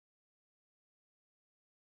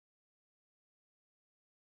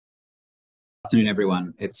Afternoon,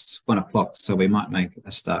 everyone. It's 1 o'clock, so we might make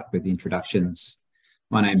a start with the introductions.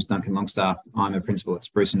 My name's Duncan Longstaff. I'm a principal at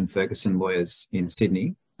Spruson and Ferguson lawyers in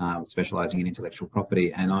Sydney, specialising in intellectual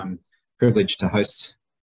property, and I'm privileged to host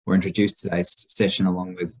or introduce today's session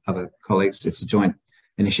along with other colleagues. It's a joint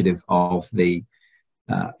initiative of the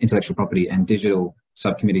Intellectual Property and Digital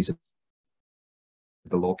Subcommittees of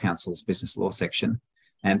the Law Council's Business Law section.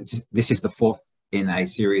 And this is the fourth in a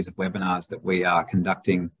series of webinars that we are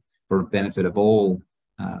conducting for the benefit of all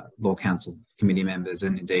Law Council committee members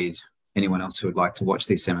and indeed anyone else who would like to watch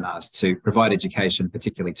these seminars to provide education,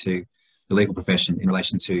 particularly to the legal profession in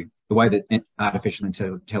relation to the way that artificial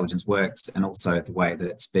intelligence works and also the way that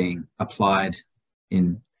it's being applied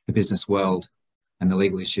in the business world and the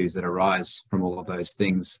legal issues that arise from all of those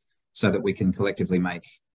things so that we can collectively make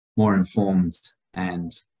more informed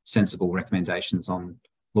and sensible recommendations on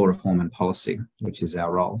law reform and policy, which is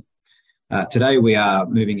our role. Today, we are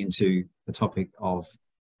moving into the topic of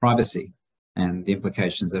privacy and the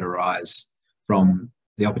implications that arise from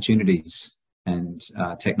the opportunities and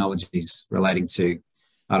technologies relating to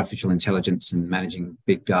artificial intelligence and managing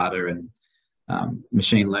big data and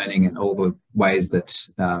machine learning and all the ways that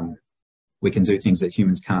we can do things that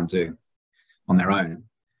humans can't do on their own.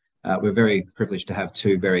 We're very privileged to have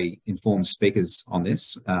two very informed speakers on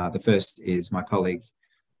this. The first is my colleague,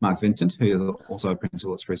 Mark Vincent, who is also a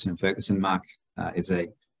principal at Spruson and Ferguson. Mark is a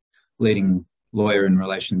leading lawyer in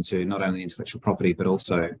relation to not only intellectual property, but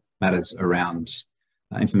also matters around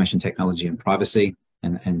information technology and privacy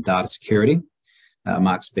and data security.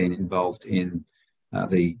 Mark's been involved in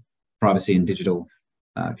the Privacy and Digital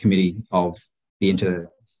Committee of the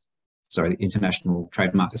International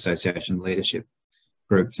Trademark Association Leadership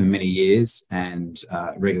Group for many years and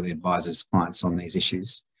regularly advises clients on these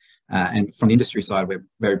issues. And from the industry side, we're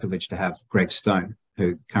very privileged to have Greg Stone,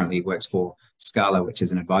 who currently works for Scala, which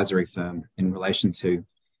is an advisory firm in relation to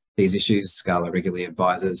these issues. Scala regularly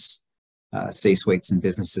advises C-suites and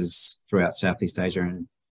businesses throughout Southeast Asia and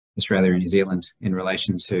Australia and New Zealand in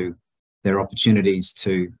relation to their opportunities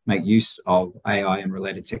to make use of AI and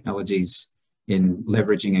related technologies in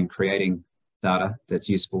leveraging and creating data that's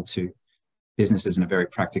useful to businesses in a very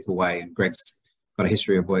practical way. And Greg's got a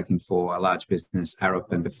history of working for a large business,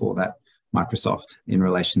 Arup, and before that, Microsoft, in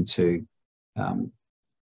relation to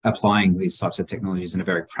applying these types of technologies in a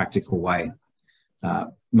very practical way.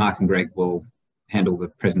 Mark and Greg will handle the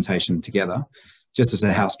presentation together. Just as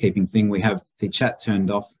a housekeeping thing, we have the chat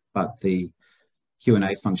turned off, but the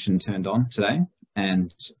Q&A function turned on today.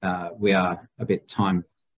 And we are a bit time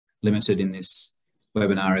limited in this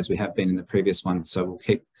webinar as we have been in the previous one. So we'll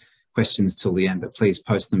keep questions till the end, but please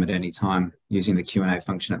post them at any time using the Q&A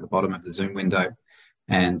function at the bottom of the Zoom window,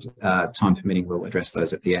 and time permitting, we'll address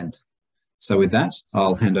those at the end. So with that,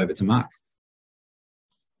 I'll hand over to Mark.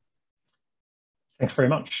 Thanks very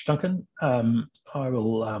much, Duncan. I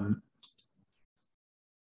will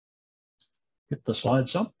get the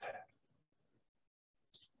slides up.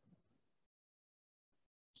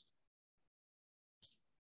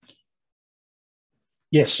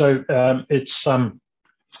 Yes, so it's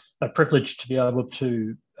a privilege to be able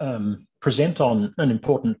to present on an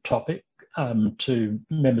important topic to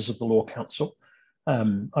members of the Law Council.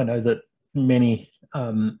 I know that many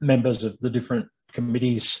members of the different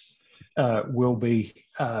committees will be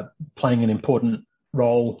playing an important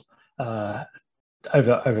role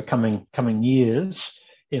over coming years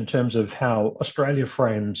in terms of how Australia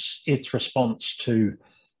frames its response to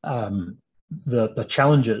the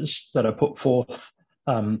challenges that are put forth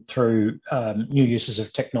through new uses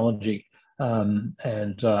of technology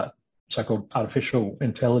and so-called artificial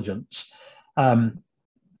intelligence.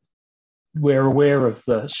 We're aware of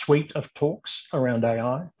the suite of talks around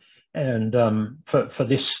AI, and for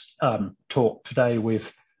this talk today,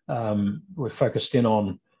 we've focused in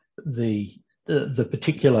on the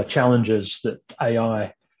particular challenges that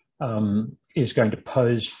AI is going to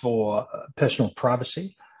pose for personal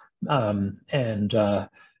privacy and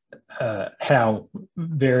how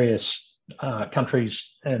various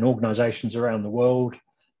countries and organizations around the world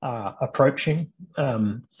are approaching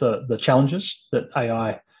the challenges that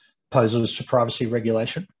AI poses to privacy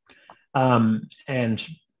regulation, and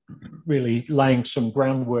really laying some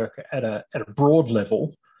groundwork at a broad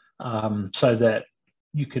level so that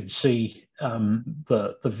you could see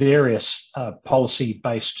the various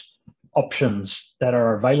policy-based options that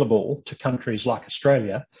are available to countries like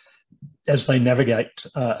Australia as they navigate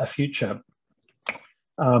a future.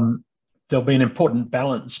 There'll be an important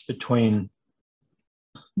balance between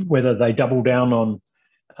whether they double down on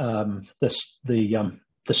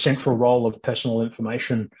the central role of personal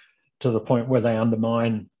information to the point where they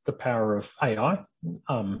undermine the the power of AI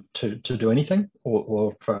to do anything,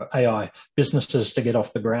 or for AI businesses to get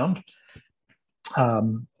off the ground,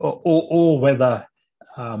 or whether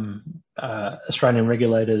Australian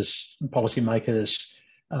regulators and policymakers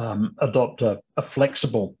adopt a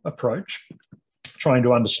flexible approach, trying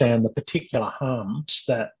to understand the particular harms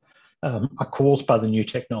that are caused by the new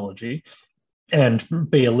technology and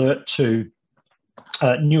be alert to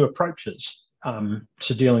new approaches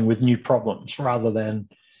to dealing with new problems, rather than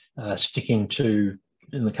sticking to,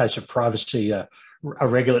 in the case of privacy, a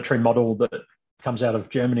regulatory model that comes out of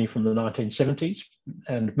Germany from the 1970s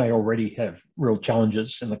and may already have real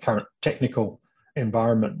challenges in the current technical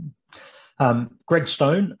environment. Greg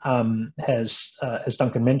Stone has, as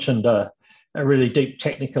Duncan mentioned, a really deep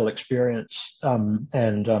technical experience,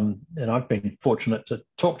 and I've been fortunate to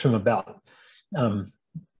talk to him about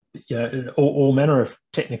all manner of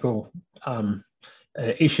technical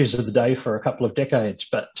issues of the day for a couple of decades,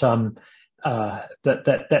 but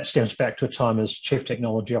that stems back to a time as Chief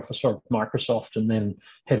Technology Officer of Microsoft and then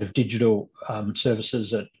Head of Digital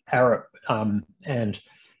Services at Arup, and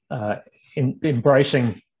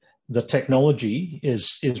embracing the technology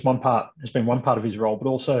has been one part of his role, but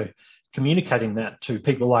also communicating that to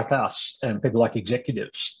people like us and people like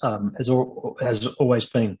executives has always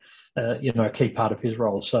been a key part of his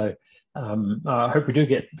role. So I hope we do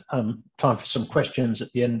get time for some questions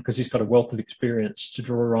at the end, because he's got a wealth of experience to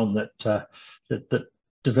draw on that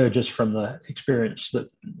diverges from the experience that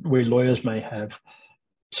we lawyers may have.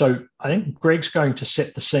 So I think Greg's going to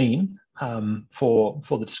set the scene for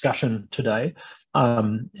the discussion today,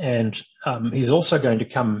 and he's also going to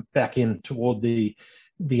come back in toward the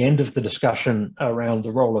end of the discussion around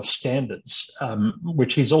the role of standards,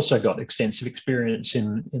 which he's also got extensive experience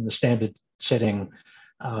in the standard setting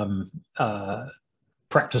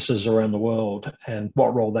practices around the world, and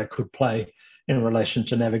what role they could play in relation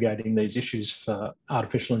to navigating these issues for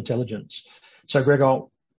artificial intelligence. So Greg,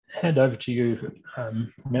 I'll hand over to you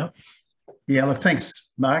now. Yeah, look,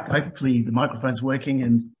 thanks, Mark. Hopefully the microphone's working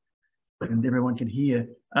and everyone can hear.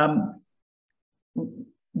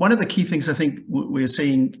 One of the key things I think we're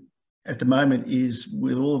seeing at the moment is,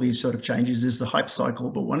 with all these sort of changes, is the hype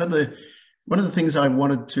cycle. But one of the things I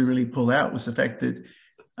wanted to really pull out was the fact that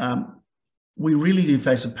we really do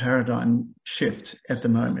face a paradigm shift at the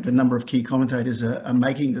moment. A number of key commentators are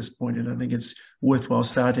making this point, and I think it's worthwhile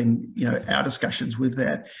starting, our discussions with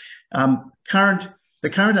that. The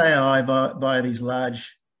current AI via these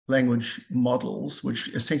large language models, which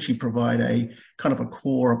essentially provide a kind of a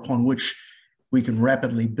core upon which we can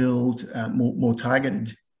rapidly build more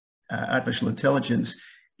targeted artificial intelligence,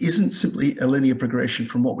 isn't simply a linear progression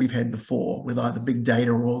from what we've had before with either big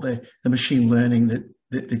data or the machine learning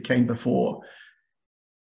that came before.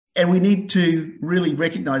 And we need to really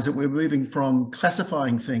recognize that we're moving from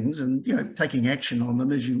classifying things and taking action on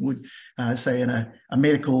them, as you would say in a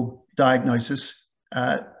medical diagnosis,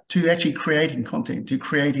 to actually creating content, to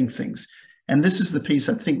creating things. And this is the piece,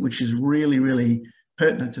 I think, which is really, really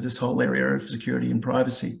pertinent to this whole area of security and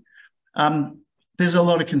privacy. There's a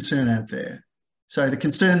lot of concern out there. So the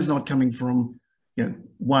concern's not coming from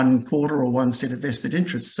one quarter or one set of vested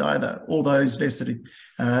interests either, all those vested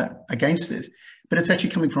against it, but it's actually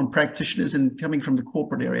coming from practitioners and coming from the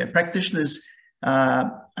corporate area. Practitioners,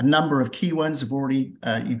 a number of key ones have already,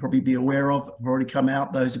 you'd probably be aware of, have already come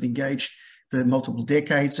out. Those have engaged for multiple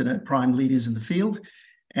decades and are prime leaders in the field,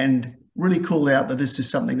 and really called out that this is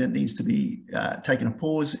something that needs to be taken a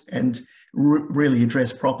pause and really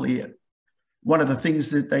addressed properly. One of the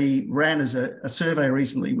things that they ran as a survey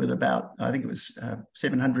recently with about, I think it was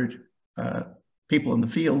 700 people in the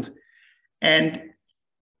field, and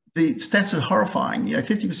the stats are horrifying.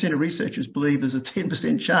 50% of researchers believe there's a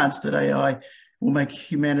 10% chance that AI will make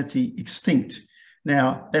humanity extinct.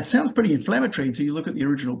 Now, that sounds pretty inflammatory until you look at the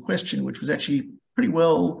original question, which was actually pretty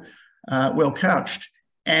well couched.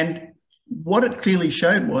 And what it clearly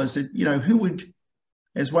showed was that, who would,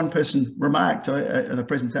 as one person remarked in a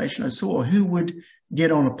presentation I saw, who would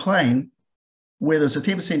get on a plane where there's a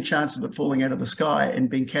 10% chance of it falling out of the sky and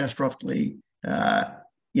being catastrophically,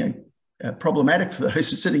 problematic for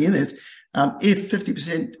those sitting in it, if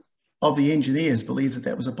 50% of the engineers believed that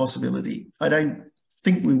that was a possibility? I don't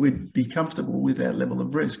think we would be comfortable with that level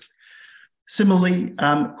of risk. Similarly,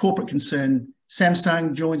 corporate concern.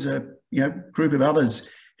 Samsung joins a group of others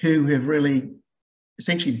who have really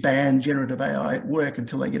essentially banned generative AI at work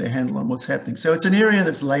until they get a handle on what's happening. So it's an area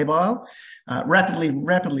that's labile,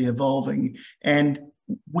 rapidly evolving, and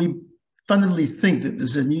we fundamentally think that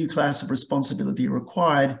there's a new class of responsibility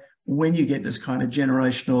required when you get this kind of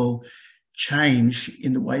generational change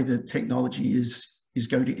in the way that technology is is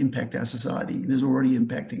going to impact our society and is already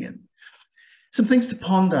impacting it. Some things to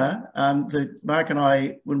ponder that Mark and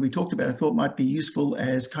I, when we talked about it, thought might be useful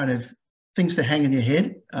as kind of things to hang in your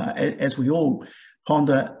head as we all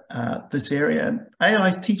ponder this area. AI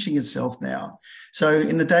is teaching itself now. So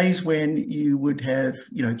in the days when you would have,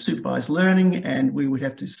 supervised learning and we would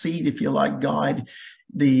have to seed, if you like, guide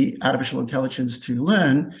the artificial intelligence to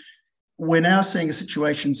learn, we're now seeing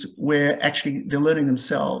situations where actually they're learning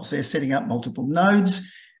themselves. They're setting up multiple nodes,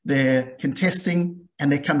 they're contesting,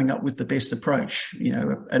 and they're coming up with the best approach.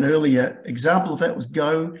 An earlier example of that was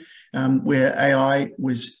Go, where AI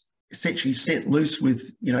was essentially set loose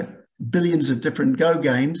with, billions of different Go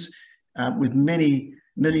games with many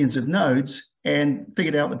millions of nodes, and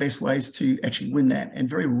figured out the best ways to actually win that. And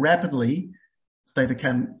very rapidly, they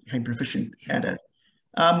became proficient at it.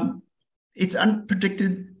 It's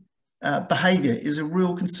unpredicted behavior is a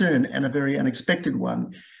real concern and a very unexpected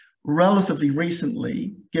one. Relatively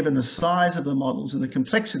recently, given the size of the models and the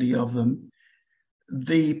complexity of them,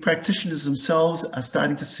 the practitioners themselves are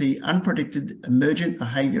starting to see unpredicted emergent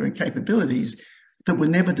behavior and capabilities that were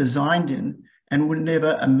never designed in and were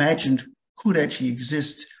never imagined could actually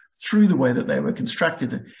exist through the way that they were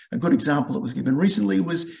constructed. A good example that was given recently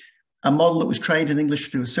was a model that was trained in English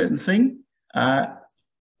to do a certain thing,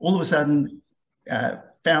 all of a sudden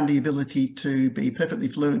found the ability to be perfectly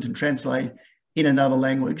fluent and translate in another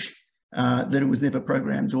language that it was never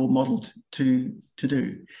programmed or modeled to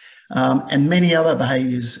do. And many other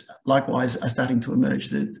behaviors likewise are starting to emerge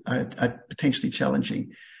that are potentially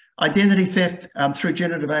challenging. Identity theft through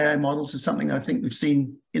generative AI models is something I think we've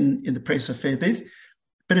seen in the press a fair bit,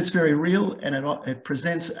 but it's very real, and it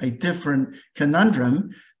presents a different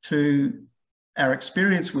conundrum to our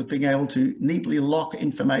experience with being able to neatly lock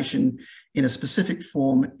information in a specific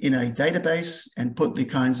form in a database and put the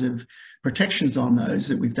kinds of protections on those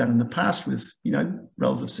that we've done in the past with,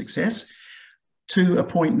 relative success, to a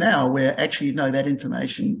point now where actually, no, that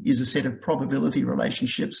information is a set of probability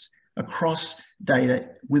relationships across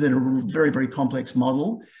data within a very, very complex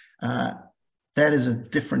model. That is a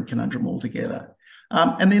different conundrum altogether.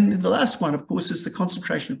 And then the last one, of course, is the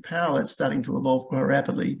concentration of power that's starting to evolve quite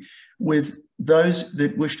rapidly with those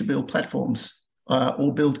that wish to build platforms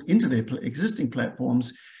or build into their existing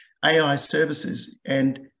platforms AI services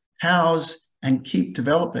and house and keep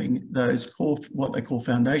developing those core, what they call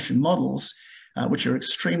foundation models, which are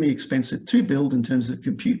extremely expensive to build in terms of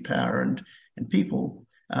compute power and people,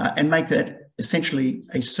 and make that essentially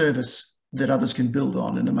a service that others can build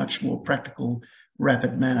on in a much more practical,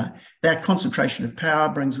 rapid manner. That concentration of power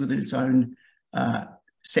brings with it its own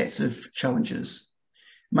sets of challenges.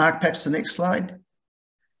 Mark, perhaps the next slide.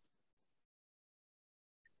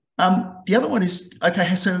 The other one is,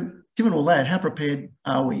 okay, so given all that, how prepared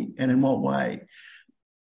are we and in what way?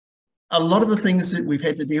 A lot of the things that we've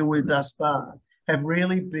had to deal with thus far have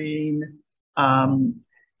really been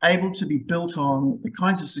able to be built on the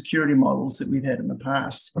kinds of security models that we've had in the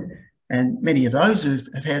past. And many of those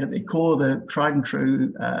have had at their core the tried and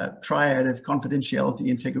true triad of confidentiality,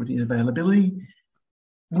 integrity, and availability,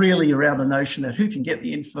 really around the notion that who can get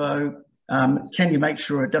the info, can you make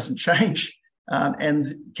sure it doesn't change, and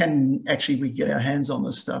can actually we get our hands on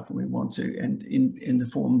this stuff when we want to and in the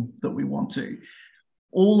form that we want to.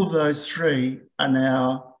 All of those three are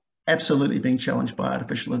now absolutely being challenged by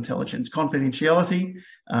artificial intelligence. Confidentiality,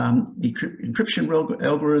 the encryption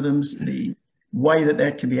algorithms, the way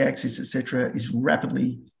that can be accessed, etc., is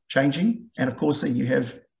rapidly changing. And of course, then you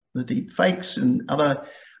have the deep fakes and other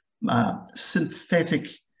synthetic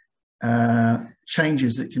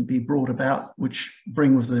changes that can be brought about, which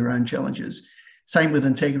bring with their own challenges. Same with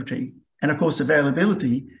integrity. And of course,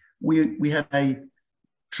 availability, we have a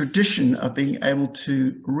tradition of being able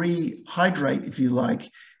to rehydrate, if you like,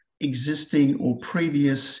 existing or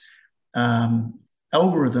previous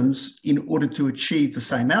algorithms in order to achieve the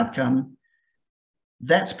same outcome.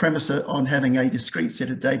 That's premised on having a discrete set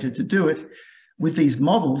of data to do it. With these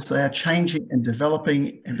models, they are changing and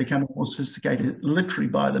developing and becoming more sophisticated literally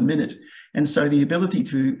by the minute. And so the ability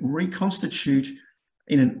to reconstitute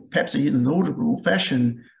in perhaps in an auditable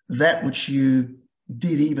fashion that which you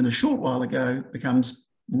did even a short while ago becomes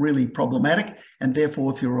really problematic. And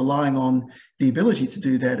therefore, if you're relying on the ability to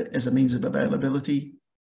do that as a means of availability,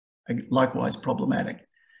 likewise problematic.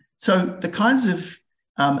 So the kinds of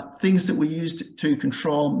things that we used to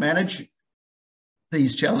control, manage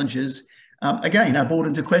these challenges, again, are brought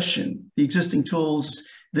into question. The existing tools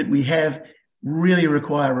that we have really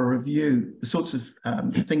require a review. The sorts of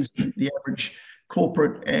things the average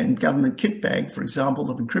corporate and government kit bag, for example,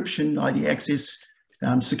 of encryption, ID access,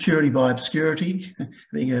 security by obscurity,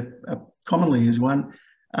 being a commonly used one,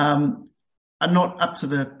 are not up to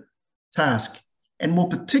the task. And more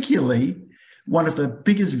particularly, one of the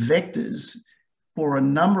biggest vectors for a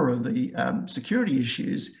number of the security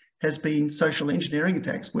issues has been social engineering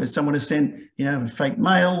attacks, where someone has sent, fake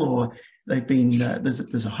mail, or they've been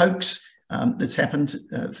there's a hoax that's happened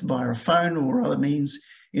via a phone or other means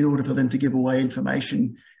in order for them to give away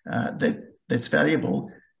information that's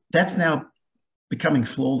valuable. That's now becoming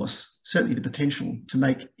flawless. Certainly, the potential to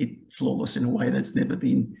make it flawless in a way that's never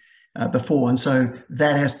been before. And so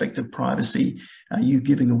that aspect of privacy, you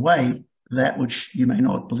giving away that which you may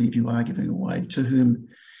not believe you are giving away, to whom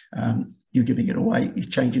you're giving it away, it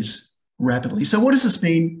changes rapidly. So what does this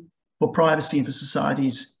mean for privacy and for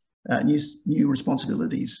society's new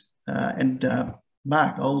responsibilities? And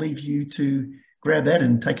Mark, I'll leave you to grab that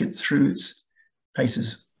and take it through its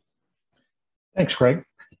paces. Thanks, Greg.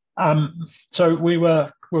 So we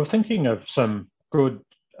were thinking of some good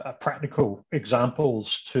practical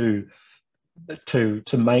examples to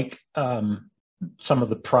make some of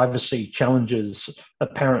the privacy challenges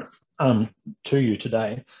apparent to you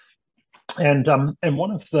today, and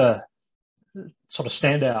one of the sort of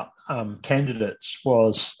standout candidates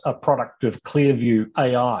was a product of Clearview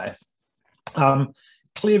AI.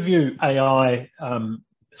 Clearview AI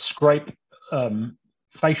scrape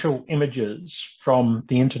facial images from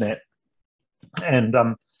the internet, and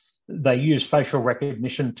they use facial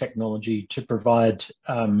recognition technology to provide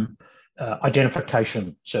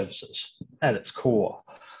identification services at its core.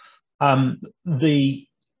 The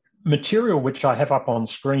material which I have up on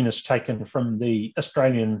screen is taken from the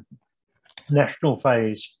Australian National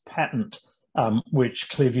Phase patent, which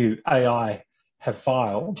Clearview AI have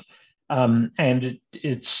filed, and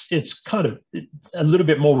it's kind of a little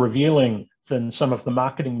bit more revealing than some of the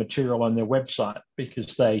marketing material on their website,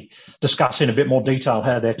 because they discuss in a bit more detail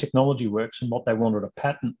how their technology works and what they wanted a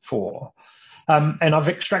patent for. And I've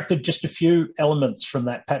extracted just a few elements from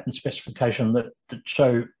that patent specification that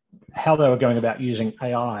show how they were going about using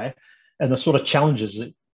AI and the sort of challenges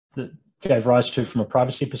that gave rise to from a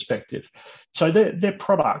privacy perspective. So their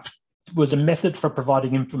product was a method for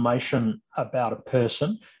providing information about a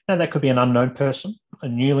person. Now, that could be an unknown person, a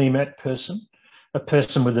newly met person, a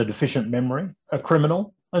person with a deficient memory, a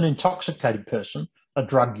criminal, an intoxicated person, a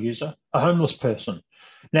drug user, a homeless person.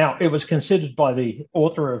 Now, it was considered by the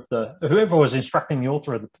author of whoever was instructing the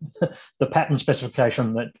author of the patent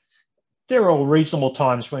specification, that there are all reasonable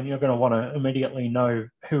times when you're going to want to immediately know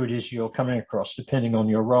who it is you're coming across, depending on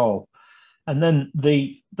your role. And then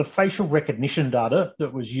the facial recognition data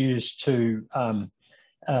that was used to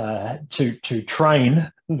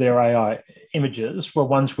train their AI images were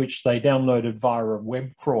ones which they downloaded via a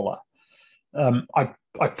web crawler.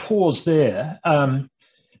 I pause there.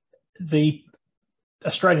 The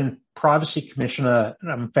Australian Privacy Commissioner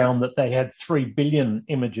found that they had 3 billion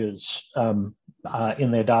images in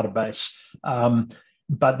their database.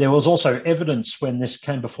 But there was also evidence when this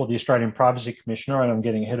came before the Australian Privacy Commissioner, and I'm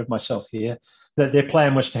getting ahead of myself here, that their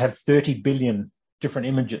plan was to have 30 billion different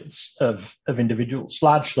images of individuals,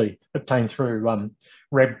 largely obtained through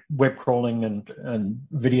web crawling and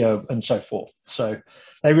video and so forth. So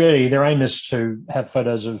their aim is to have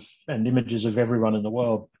photos of and images of everyone in the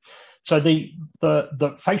world. So the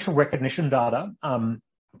facial recognition data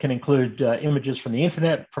can include images from the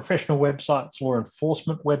internet, professional websites, law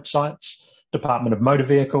enforcement websites, Department of Motor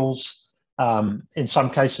Vehicles. In some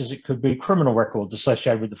cases, it could be criminal records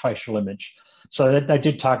associated with the facial image. So they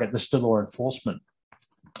did target this to law enforcement.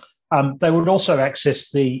 They would also access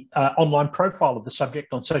the online profile of the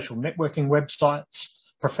subject on social networking websites,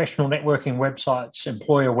 professional networking websites,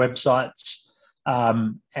 employer websites,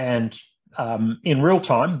 and in real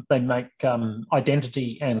time, they make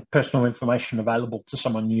identity and personal information available to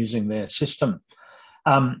someone using their system.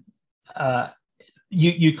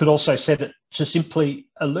 You could also set it to simply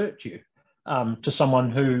alert you to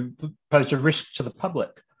someone who poses a risk to the public.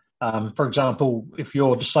 For example, if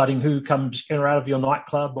you're deciding who comes in or out of your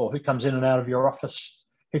nightclub, or who comes in and out of your office,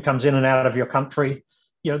 who comes in and out of your country,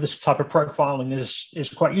 this type of profiling is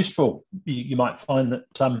quite useful. You might find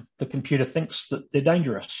that the computer thinks that they're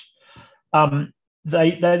dangerous.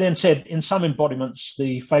 They then said in some embodiments,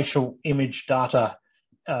 the facial image data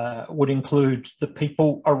would include the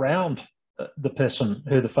people around the person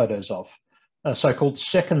who the photo's of, a so-called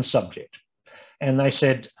second subject. And they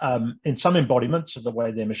said in some embodiments of the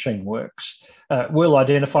way their machine works, we'll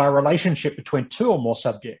identify a relationship between 2 or more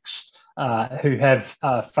subjects who have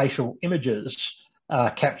facial images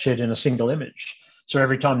captured in a single image. So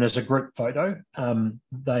every time there's a group photo,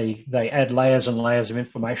 they add layers and layers of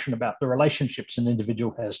information about the relationships an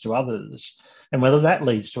individual has to others and whether that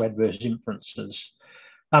leads to adverse inferences.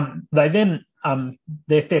 They then,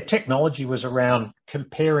 their technology was around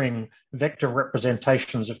comparing vector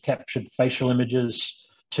representations of captured facial images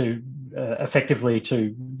to effectively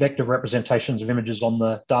to vector representations of images on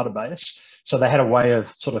the database. So they had a way of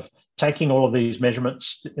sort of taking all of these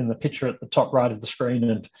measurements in the picture at the top right of the screen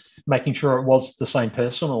and making sure it was the same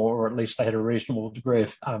person, or at least they had a reasonable degree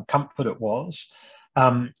of comfort it was.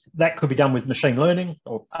 That could be done with machine learning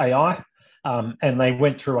or AI. And they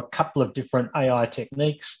went through a couple of different AI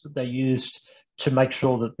techniques that they used to make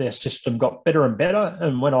sure that their system got better and better,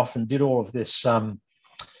 and went off and did all of this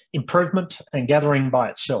improvement and gathering by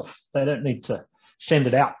itself. They don't need to send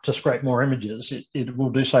it out to scrape more images. It will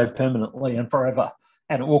do so permanently and forever.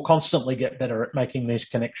 And it will constantly get better at making these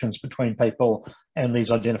connections between people and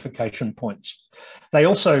these identification points. They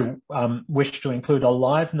also wish to include a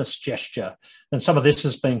liveness gesture. And some of this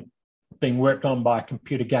has been being worked on by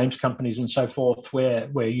computer games companies and so forth,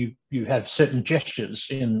 where you have certain gestures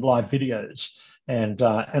in live videos, and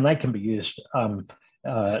they can be used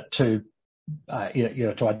to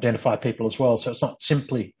identify people as well. So it's not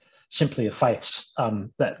simply a face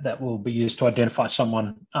that will be used to identify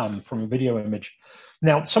someone from a video image.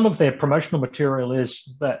 Now, some of their promotional material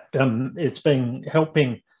is that it's been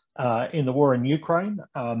helping in the war in Ukraine,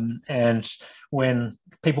 and when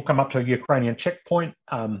people come up to a Ukrainian checkpoint,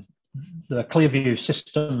 the Clearview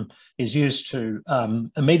system is used to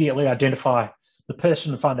immediately identify the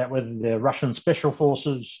person and find out whether they're Russian special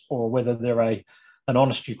forces or whether they're an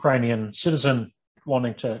honest Ukrainian citizen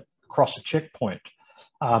wanting to cross a checkpoint.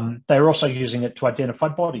 They're also using it to identify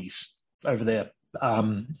bodies over there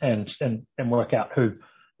and work out who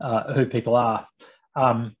people are.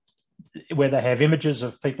 Where they have images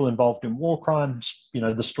of people involved in war crimes,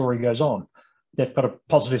 the story goes on. They've got a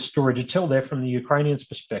positive story to tell there from the Ukrainians'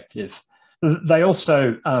 perspective. They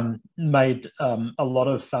also made a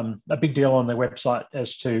big deal on their website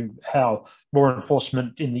as to how law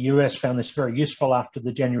enforcement in the US found this very useful after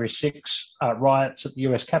the January 6 riots at the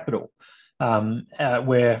US Capitol,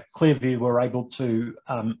 where Clearview were able to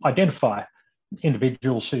identify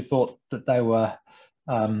individuals who thought that they were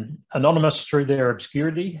anonymous through their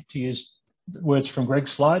obscurity, to use words from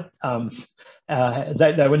Greg's slide. They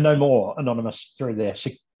were no more anonymous through their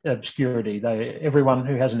obscurity. Everyone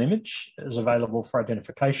who has an image is available for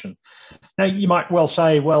identification. Now, you might well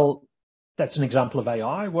say, well, that's an example of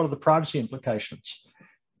AI. What are the privacy implications?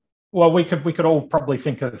 Well, we could all probably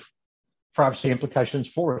think of privacy implications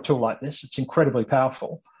for a tool like this. It's incredibly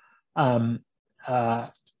powerful. The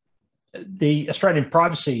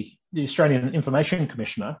Australian Information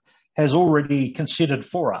Commissioner has already considered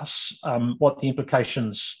for us what the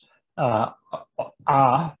implications are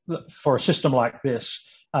for a system like this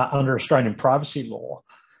under Australian privacy law.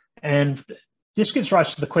 And this gives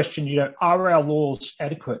rise to the question, are our laws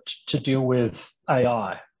adequate to deal with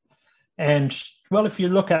AI? And well, if you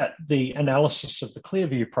look at the analysis of the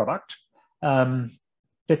Clearview product,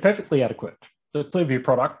 they're perfectly adequate. The Clearview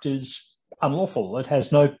product is unlawful. It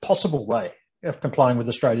has no possible way of complying with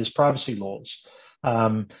Australia's privacy laws.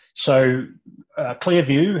 So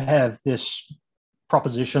Clearview have this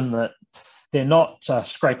proposition that they're not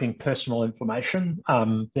scraping personal information.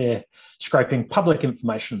 They're scraping public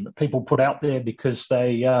information that people put out there because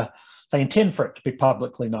they intend for it to be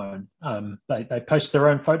publicly known. They post their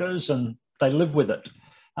own photos and they live with it.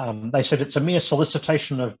 They said it's a mere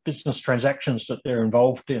solicitation of business transactions that they're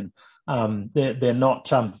involved in. They're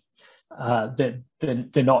not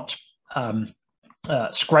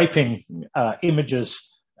scraping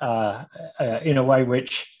images in a way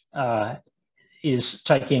which is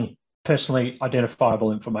taking personally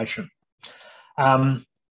identifiable information.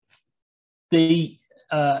 The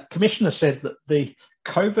Commissioner said that the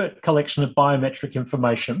covert collection of biometric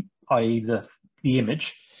information, i.e. the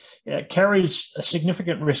image, carries a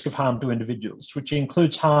significant risk of harm to individuals, which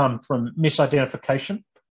includes harm from misidentification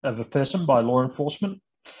of a person by law enforcement,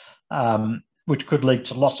 which could lead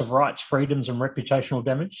to loss of rights, freedoms, and reputational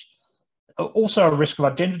damage. Also a risk of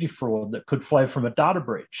identity fraud that could flow from a data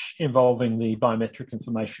breach involving the biometric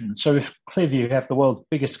information. So if Clearview have the world's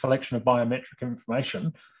biggest collection of biometric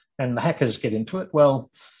information and the hackers get into it, well,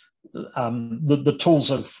 the tools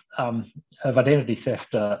of identity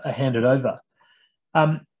theft are handed over.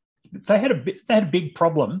 They had a big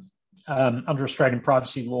problem under Australian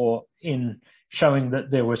privacy law in showing that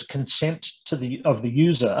there was consent of the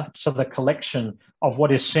user to the collection of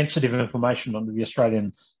what is sensitive information under the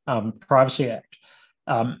Australian Privacy Act.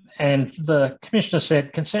 And the Commissioner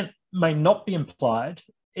said consent may not be implied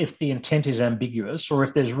if the intent is ambiguous or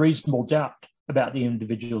if there's reasonable doubt about the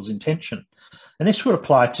individual's intention. And this would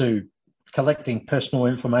apply to collecting personal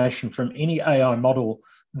information from any AI model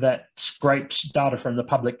that scrapes data from the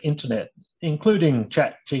public internet, including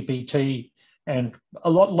ChatGPT and a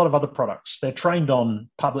lot of other products. They're trained on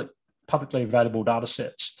publicly available data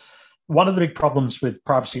sets. One of the big problems with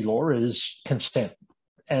privacy law is consent.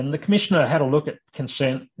 And the Commissioner had a look at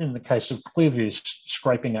consent in the case of Clearview's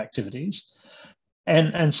scraping activities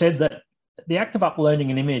and said that the act of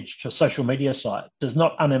uploading an image to a social media site does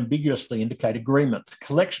not unambiguously indicate agreement to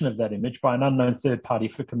collection of that image by an unknown third party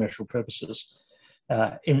for commercial purposes.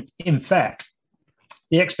 In fact,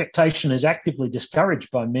 the expectation is actively discouraged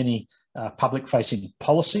by many public-facing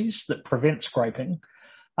policies that prevent scraping.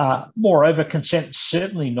 Moreover, consent is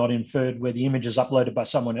certainly not inferred where the image is uploaded by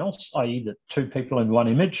someone else, i.e. the two people in one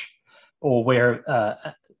image, or where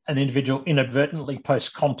an individual inadvertently posts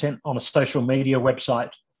content on a social media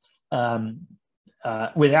website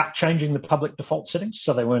without changing the public default settings,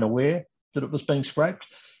 so they weren't aware that it was being scraped.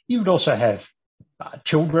 You would also have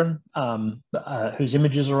children whose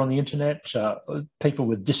images are on the internet, people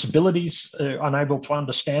with disabilities unable to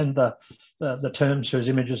understand the terms whose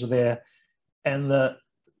images are there, and the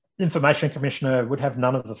Information Commissioner would have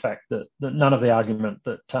none of the fact that none of the argument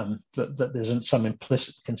that that there's some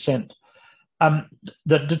implicit consent.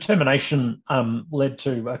 The determination led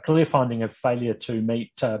to a clear finding of failure to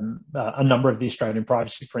meet a number of the Australian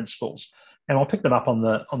privacy principles, and I'll pick them up on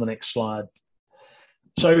the next slide.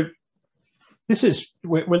 So this is,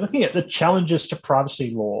 we're looking at the challenges to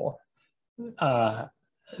privacy law.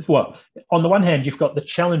 Well, on the one hand, you've got the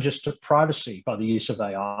challenges to privacy by the use of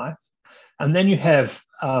AI, and then you have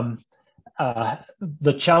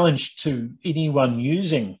the challenge to anyone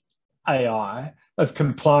using AI of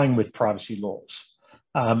complying with privacy laws.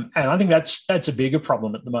 And I think that's a bigger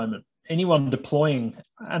problem at the moment. Anyone deploying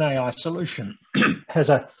an AI solution has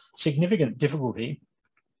a significant difficulty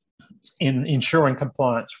in ensuring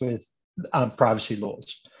compliance with privacy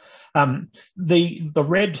laws. The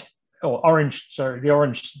red or orange, sorry, the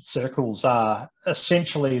orange circles are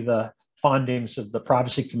essentially the findings of the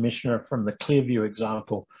Privacy Commissioner from the Clearview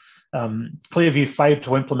example. Clearview failed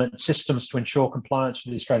to implement systems to ensure compliance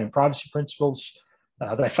with the Australian privacy principles.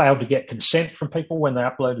 They failed to get consent from people when they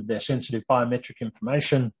uploaded their sensitive biometric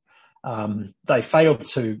information. They failed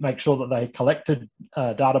to make sure that they collected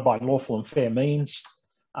data by lawful and fair means.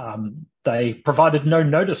 They provided no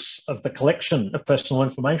notice of the collection of personal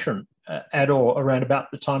information at or around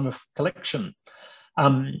about the time of collection.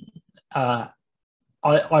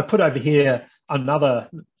 I put over here another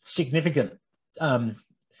significant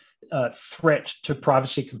threat to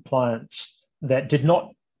privacy compliance that did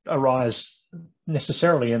not arise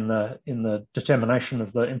necessarily in the determination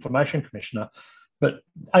of the Information Commissioner, but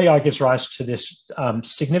AI gives rise to this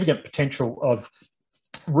significant potential of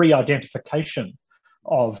re-identification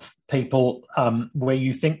of people where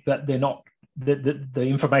you think that they're not, that the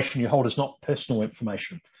information you hold is not personal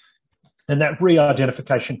information. And that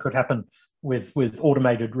re-identification could happen with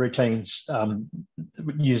automated routines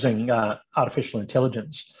using artificial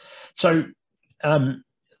intelligence. So,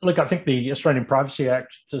 look, I think the Australian Privacy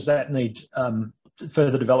Act, does that need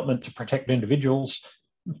further development to protect individuals?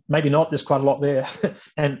 Maybe not, there's quite a lot there.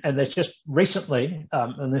 and there's just recently,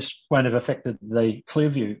 and this won't have affected the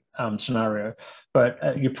Clearview scenario,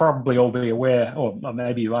 but you probably all be aware, or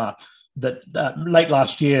maybe you are, that late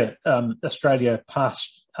last year, Australia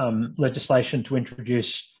passed legislation to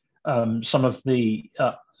introduce some of the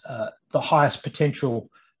highest potential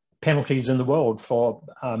penalties in the world for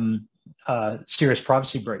serious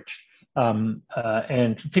privacy breach. And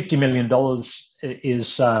 $50 million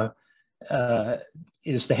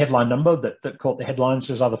is the headline number that caught the headlines.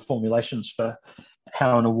 There's other formulations for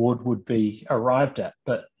how an award would be arrived at,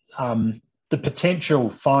 but the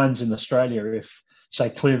potential fines in Australia, if say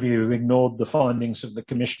Clearview ignored the findings of the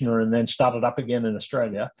Commissioner and then started up again in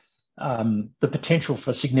Australia, the potential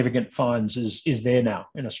for significant fines is there now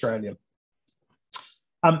in Australia.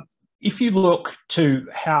 If you look to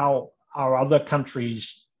how are other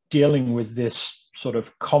countries dealing with this sort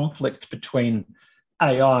of conflict between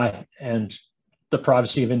AI and the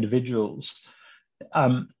privacy of individuals,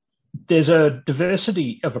 there's a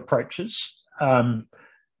diversity of approaches. On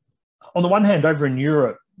the one hand, over in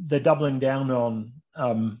Europe, they're doubling down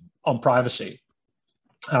on privacy.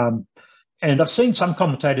 And I've seen some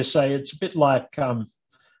commentators say it's a bit like an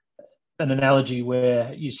analogy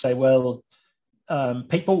where you say, well,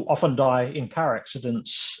 people often die in car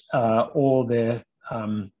accidents or they're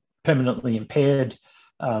permanently impaired.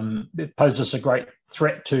 It poses a great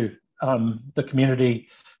threat to the community,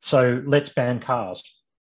 so let's ban cars.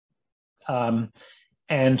 You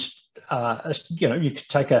know, you could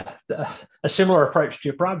take a similar approach to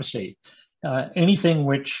your privacy. Anything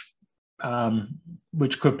which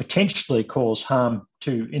which could potentially cause harm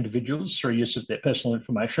to individuals through use of their personal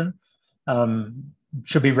information,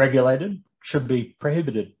 should be regulated, should be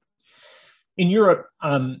prohibited. In Europe,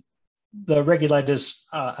 the regulators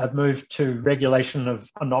have moved to regulation of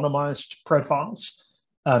anonymized profiles.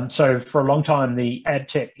 So for a long time, the ad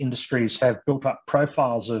tech industries have built up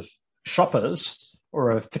profiles of shoppers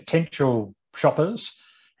or of potential shoppers,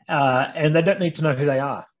 and they don't need to know who they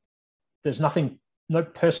are. There's no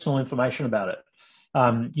personal information about it.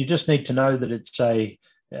 You just need to know that it's a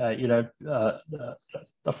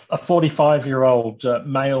 45-year-old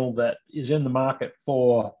male that is in the market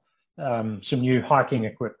for some new hiking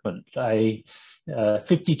equipment, a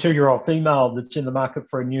 52-year-old female that's in the market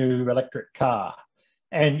for a new electric car,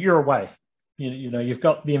 and you're away. You've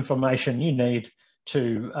got the information you need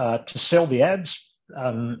to sell the ads,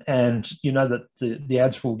 and you know that the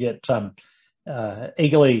ads will get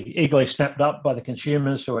eagerly snapped up by the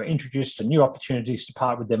consumers who are introduced to new opportunities to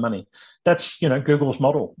part with their money. That's Google's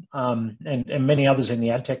model, and many others in the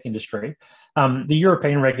ad tech industry. The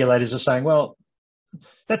European regulators are saying, well,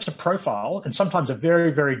 that's a profile, and sometimes a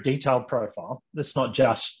very, very detailed profile. That's not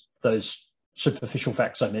just those superficial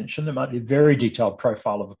facts I mentioned. There might be a very detailed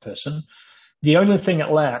profile of a person. The only thing it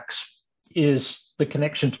lacks is the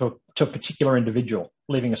connection to a particular individual,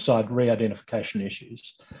 leaving aside re-identification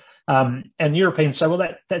issues. And the Europeans say,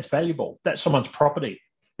 well, that's valuable. That's someone's property.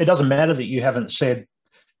 It doesn't matter that you haven't said,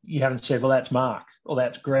 well, that's Mark or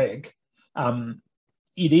that's Greg.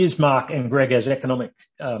 It is Mark and Greg as economic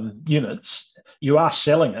units. You are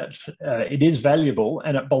selling it. It is valuable,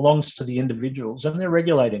 and it belongs to the individuals, and they're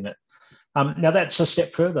regulating it. Now, that's a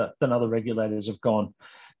step further than other regulators have gone.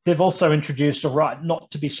 They've also introduced a right not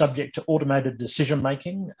to be subject to automated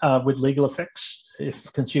decision-making with legal effects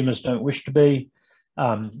if consumers don't wish to be.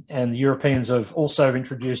 And the Europeans have also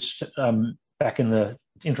introduced, back in the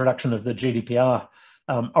introduction of the GDPR,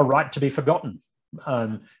 a right to be forgotten,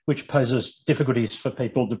 which poses difficulties for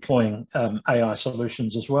people deploying AI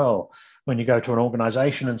solutions as well. When you go to an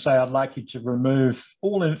organization and say, I'd like you to remove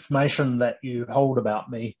all information that you hold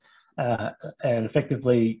about me, and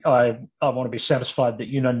effectively, I want to be satisfied that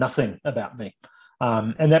you know nothing about me.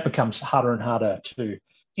 And that becomes harder and harder to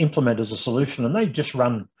implement as a solution. And they just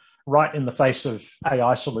run right in the face of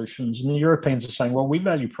AI solutions. And the Europeans are saying, well, we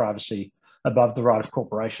value privacy above the right of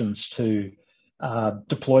corporations to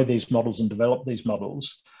deploy these models and develop these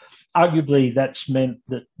models. Arguably, that's meant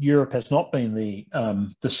that Europe has not been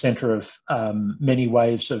the center of many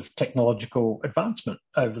waves of technological advancement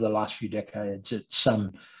over the last few decades. It's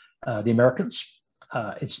the Americans,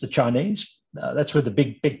 it's the Chinese. That's where the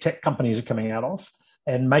big tech companies are coming out of.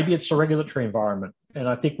 And maybe it's the regulatory environment. And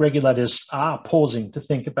I think regulators are pausing to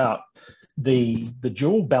think about the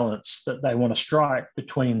dual balance that they want to strike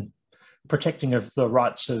between protecting of the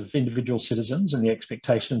rights of individual citizens and the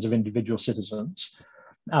expectations of individual citizens,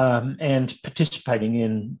 and participating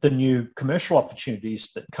in the new commercial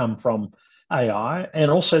opportunities that come from AI,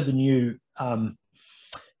 and also the new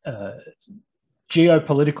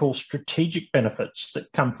geopolitical strategic benefits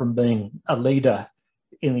that come from being a leader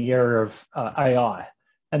in the area of AI.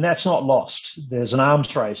 And that's not lost. There's an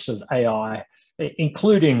arms race of AI,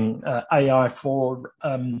 including AI for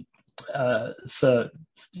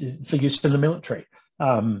use in the military,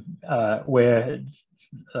 where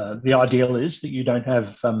the ideal is that you don't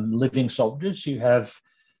have living soldiers, you have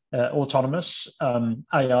autonomous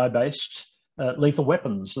AI-based lethal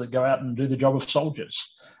weapons that go out and do the job of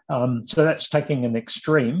soldiers. So that's taking an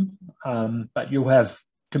extreme, but you'll have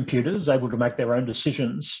computers able to make their own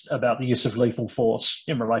decisions about the use of lethal force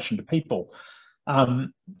in relation to people.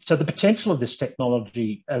 So the potential of this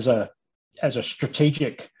technology as a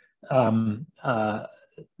strategic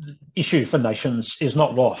issue for nations is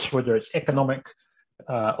not lost, whether it's economic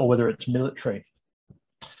or whether it's military.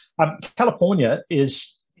 California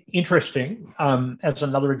is interesting as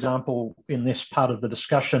another example in this part of the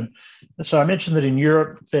discussion. So I mentioned that in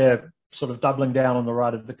Europe, they're sort of doubling down on the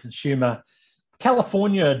right of the consumer.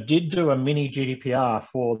 California did do a mini GDPR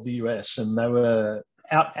for the US, and they were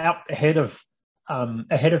out ahead of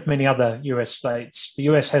many other US states. The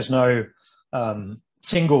US has no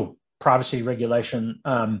single privacy regulation.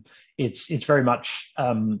 It's very much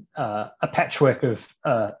a patchwork of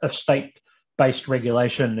state-based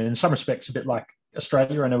regulation, and in some respects a bit like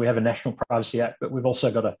Australia. I know we have a National Privacy Act, but we've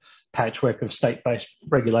also got a patchwork of state-based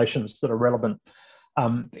regulations that are relevant.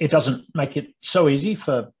 It doesn't make it so easy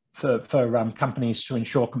for companies to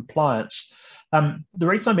ensure compliance. The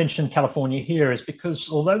reason I mentioned California here is because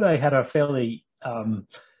although they had a fairly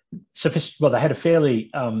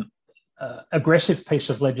aggressive piece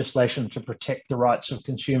of legislation to protect the rights of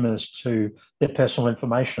consumers to their personal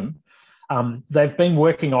information, they've been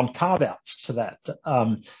working on carve-outs to that.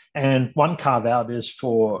 And one carve-out is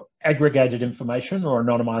for aggregated information or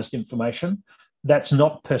anonymized information. That's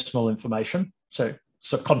not personal information. So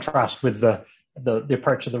contrast with the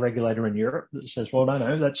approach of the regulator in Europe that says, well,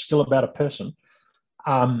 no, that's still about a person.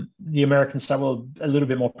 The Americans say, well, a little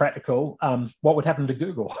bit more practical. What would happen to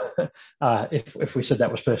Google if we said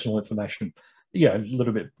that was personal information? A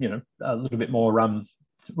little bit more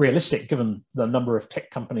realistic, given the number of tech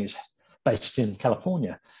companies based in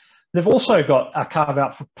California. They've also got a carve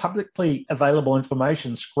out for publicly available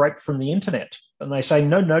information scraped from the internet, and they say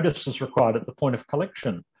no notice is required at the point of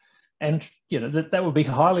collection. And that would be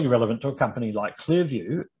highly relevant to a company like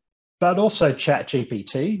Clearview, but also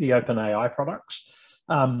ChatGPT, the OpenAI products.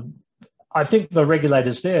 I think the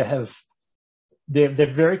regulators there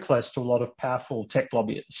they're very close to a lot of powerful tech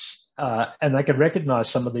lobbyists, and they can recognise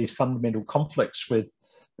some of these fundamental conflicts with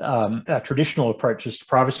our traditional approaches to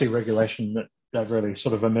privacy regulation that have really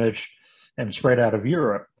sort of emerged and spread out of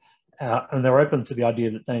Europe. And they're open to the idea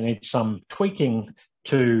that they need some tweaking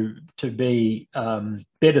to be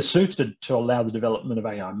better suited to allow the development of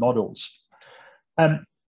AI models.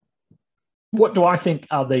 What do I think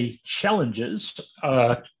are the challenges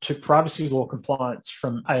to privacy law compliance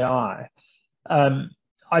from AI?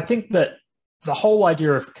 I think that the whole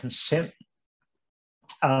idea of consent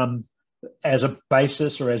as a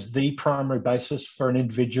basis or as the primary basis for an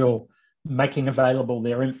individual making available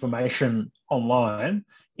their information online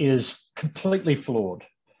is completely flawed.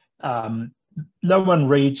 No one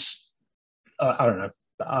reads, I don't know,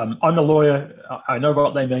 I'm a lawyer, I know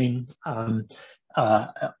what they mean.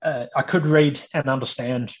 I could read and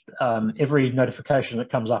understand every notification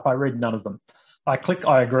that comes up. I read none of them. I click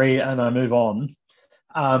I agree and I move on.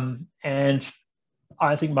 And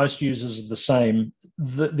I think most users are the same.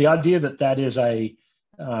 The idea that is a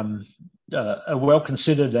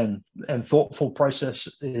well-considered and thoughtful process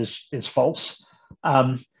is false.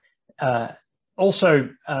 Also,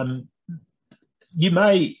 you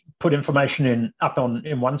may put information in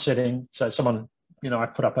one setting. So someone, I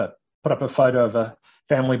put up a photo of a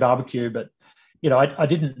family barbecue, but I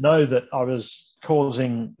didn't know that I was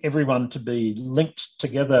causing everyone to be linked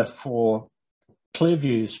together for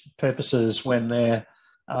Clearview's purposes when they're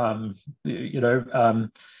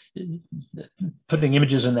putting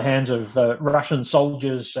images in the hands of Russian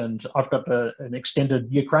soldiers, and I've got an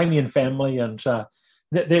extended Ukrainian family, and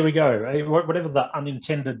there we go. Whatever the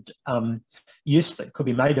unintended use that could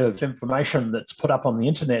be made of information that's put up on the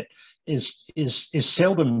internet is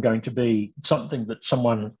seldom going to be something that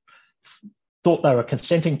someone thought they were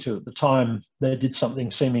consenting to at the time they did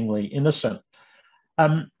something seemingly innocent.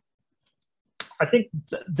 I think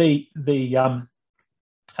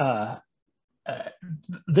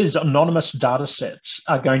these anonymous data sets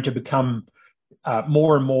are going to become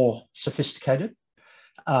more and more sophisticated.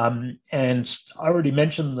 And I already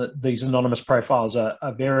mentioned that these anonymous profiles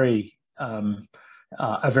are very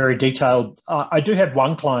detailed. I do have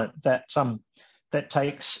one client that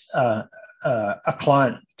takes a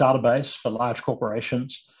client database for large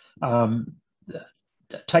corporations,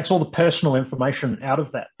 takes all the personal information out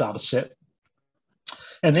of that data set,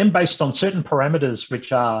 and then based on certain parameters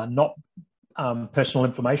which are not personal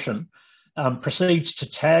information, proceeds to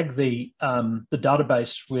tag the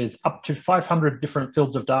database with up to 500 different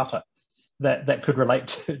fields of data that could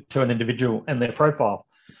relate to an individual and their profile.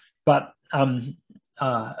 But the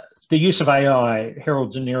use of AI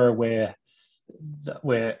heralds an era where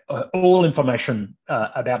all information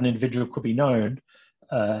about an individual could be known,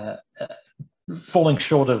 falling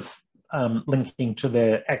short of linking to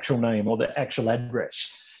their actual name or their actual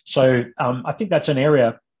address. So I think that's an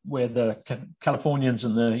area where the Californians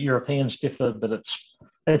and the Europeans differ, but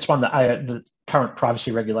it's one that the current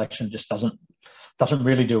privacy regulation just doesn't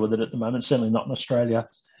really deal with it at the moment, certainly not in Australia.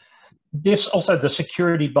 This also the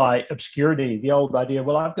security by obscurity, the old idea,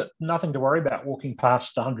 well, I've got nothing to worry about walking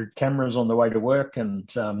past 100 cameras on the way to work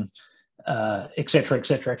and et cetera, et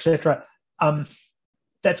cetera, et cetera.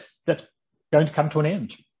 That's going to come to an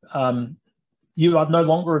end. You are no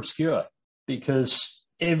longer obscure because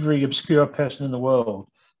every obscure person in the world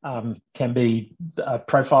can be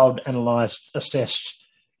profiled, analysed, assessed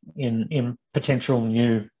in potential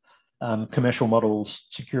new commercial models,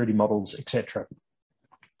 security models, etc.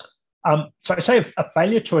 So I say a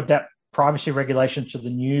failure to adapt privacy regulation to the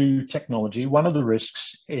new technology, one of the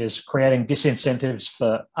risks is creating disincentives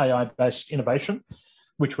for AI-based innovation,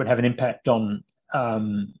 which would have an impact on our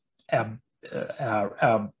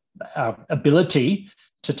ability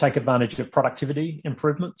to take advantage of productivity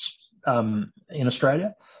improvements in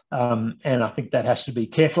Australia. And I think that has to be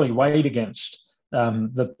carefully weighed against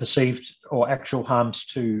the perceived or actual harms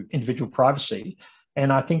to individual privacy.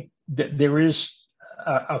 And I think that there is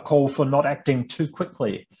a call for not acting too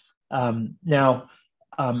quickly. Now,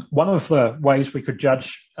 one of the ways we could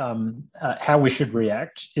judge how we should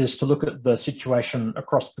react is to look at the situation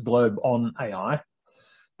across the globe on AI.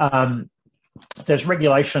 There's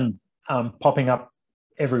regulation popping up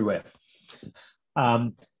everywhere.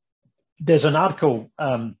 There's an article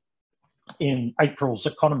in April's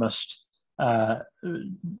Economist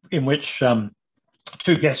in which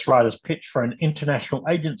two guest writers pitch for an international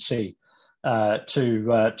agency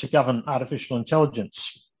to govern artificial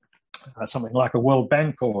intelligence, something like a World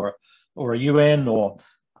Bank or a UN,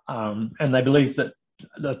 and they believe that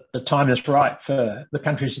the time is right for the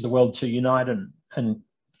countries of the world to unite and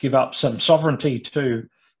give up some sovereignty to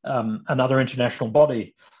another international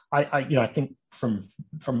body. I think from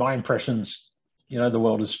my impressions, the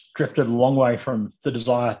world has drifted a long way from the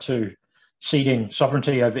desire to ceding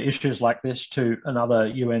sovereignty over issues like this to another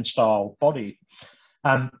UN-style body.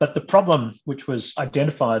 But the problem which was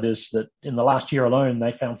identified is that in the last year alone,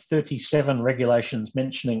 they found 37 regulations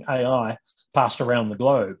mentioning AI passed around the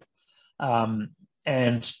globe.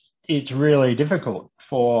 And it's really difficult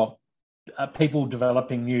for people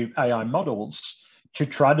developing new AI models to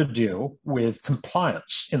try to deal with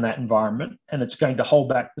compliance in that environment, and it's going to hold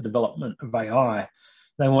back the development of AI.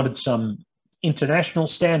 They wanted some international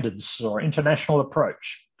standards or international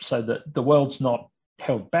approach so that the world's not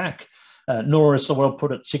held back, nor is the world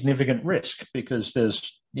put at significant risk, because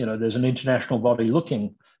there's an international body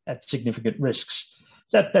looking at significant risks.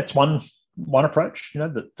 That's one approach,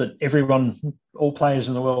 that everyone, all players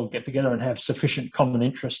in the world get together and have sufficient common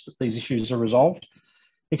interest that these issues are resolved.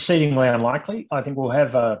 Exceedingly unlikely. I think we'll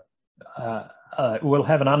have an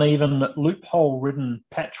uneven, loophole-ridden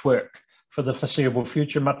patchwork for the foreseeable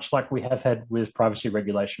future, much like we have had with privacy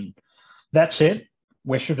regulation. That said,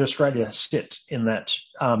 where should Australia sit in that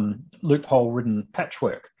loophole-ridden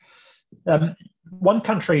patchwork? One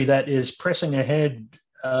country that is pressing ahead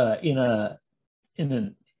with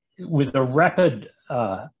a rapid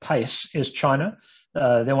pace is China.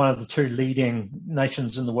 They're one of the two leading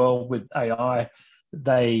nations in the world with AI.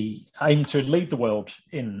 They aim to lead the world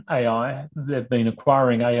in AI. They've been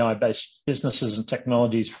acquiring AI-based businesses and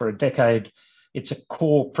technologies for a decade. It's a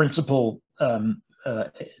core principle,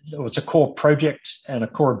 it's a core project and a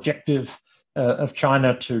core objective of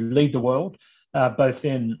China to lead the world, both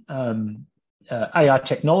in AI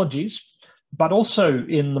technologies, but also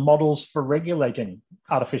in the models for regulating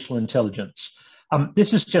artificial intelligence.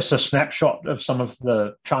 This is just a snapshot of some of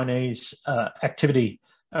the Chinese activity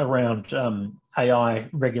around AI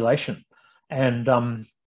regulation. And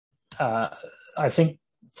I think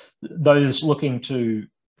those looking to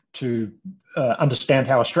understand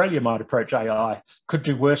how Australia might approach AI could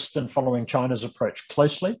do worse than following China's approach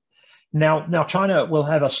closely. Now China will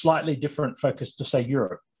have a slightly different focus to, say,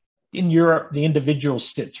 Europe. In Europe, the individual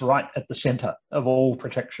sits right at the center of all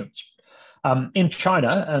protections. In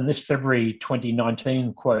China, and this February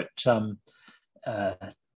 2019 quote,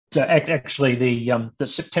 actually the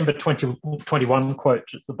September 2021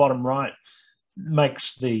 quote at the bottom right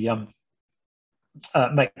makes the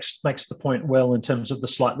point well in terms of the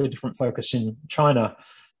slightly different focus in China.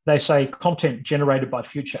 They say content generated by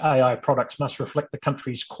future AI products must reflect the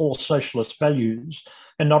country's core socialist values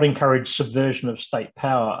and not encourage subversion of state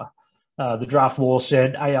power. The draft law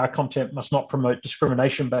said AI content must not promote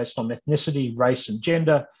discrimination based on ethnicity, race, and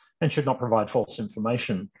gender, and should not provide false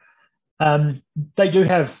information. They do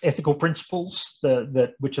have ethical principles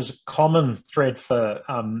which is a common thread for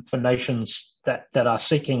nations that are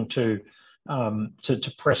seeking to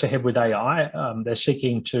press ahead with AI. They're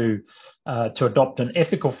seeking to adopt an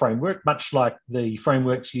ethical framework, much like the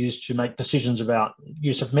frameworks used to make decisions about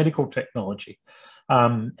use of medical technology.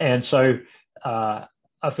 And so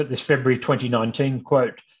I've got this February 2019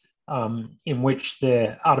 quote in which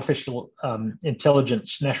their Artificial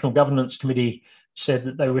Intelligence National Governance Committee said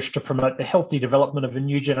that they wish to promote the healthy development of a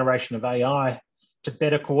new generation of AI to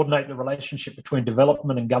better coordinate the relationship between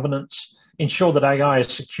development and governance, ensure that AI is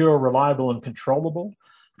secure, reliable, and controllable,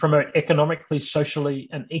 promote economically, socially,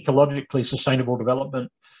 and ecologically sustainable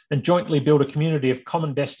development, and jointly build a community of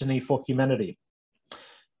common destiny for humanity.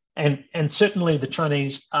 And certainly the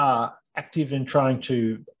Chinese are active in trying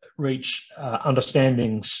to reach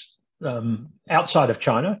understandings outside of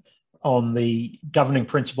China on the governing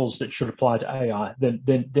principles that should apply to AI.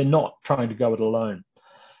 They're not trying to go it alone.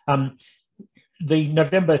 The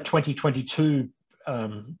November 2022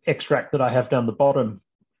 extract that I have down the bottom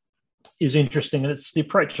is interesting, and it's the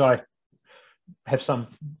approach I have some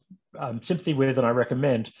sympathy with and I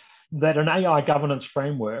recommend, that an AI governance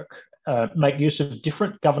framework make use of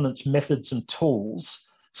different governance methods and tools,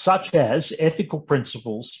 such as ethical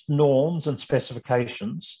principles, norms and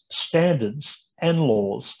specifications, standards and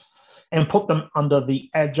laws, and put them under the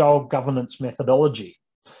agile governance methodology.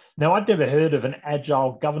 Now, I'd never heard of an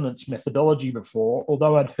agile governance methodology before,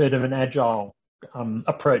 although I'd heard of an agile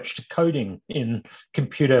approach to coding in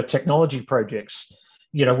computer technology projects,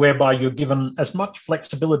 whereby you're given as much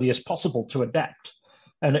flexibility as possible to adapt.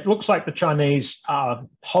 And it looks like the Chinese are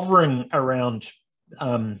hovering around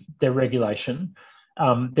their regulation.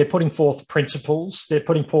 They're putting forth principles. They're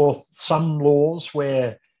putting forth some laws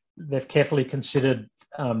where they've carefully considered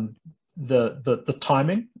the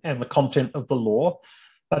timing and the content of the law,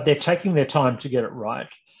 but they're taking their time to get it right.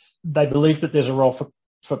 They believe that there's a role for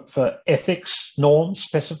ethics, norms,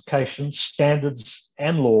 specifications, standards,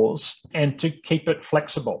 and laws, and to keep it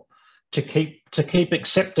flexible, to keep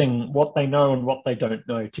accepting what they know and what they don't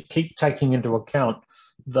know, to keep taking into account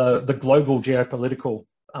the global geopolitical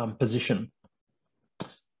position.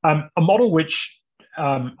 A model which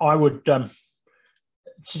I would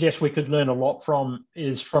suggest we could learn a lot from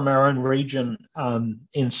is from our own region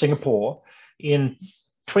in Singapore. In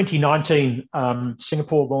 2019,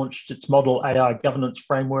 Singapore launched its model AI governance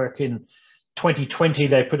framework. In 2020,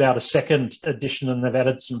 they put out a second edition and they've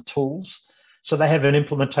added some tools. So they have an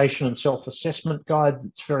implementation and self-assessment guide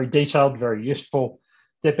that's very detailed, very useful.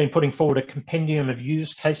 They've been putting forward a compendium of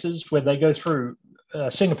use cases where they go through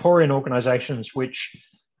Singaporean organizations which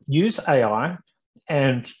use AI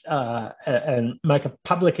and make a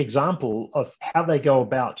public example of how they go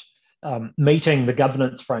about meeting the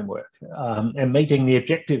governance framework and meeting the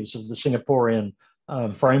objectives of the Singaporean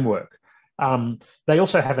framework. They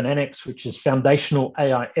also have an annex which is foundational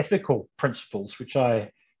AI ethical principles, which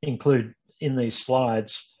I include in these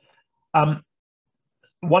slides.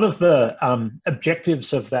 One of the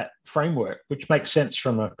objectives of that framework, which makes sense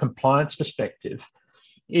from a compliance perspective,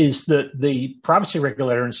 is that the privacy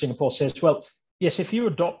regulator in Singapore says, well, yes, if you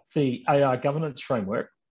adopt the AI governance framework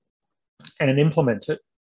and implement it,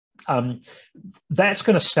 that's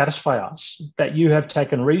going to satisfy us that you have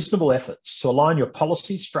taken reasonable efforts to align your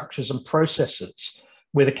policies, structures, and processes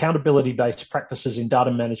with accountability-based practices in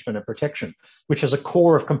data management and protection, which is a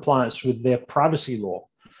core of compliance with their privacy law.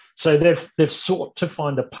 So they've sought to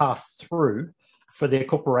find a path through for their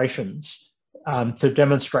corporations to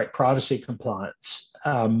demonstrate privacy compliance.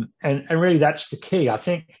 And really that's the key. I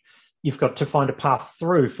think you've got to find a path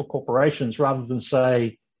through for corporations rather than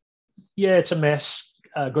say, yeah, it's a mess,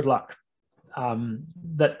 good luck.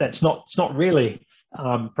 It's not really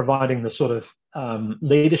providing the sort of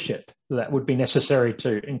leadership that would be necessary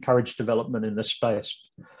to encourage development in this space.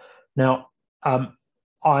 Now,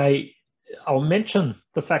 I'll mention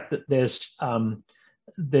the fact that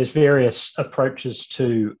there's various approaches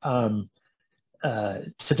to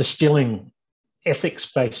distilling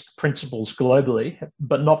ethics-based principles globally,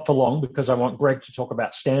 but not for long because I want Greg to talk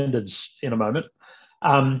about standards in a moment.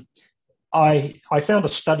 I found a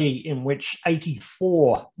study in which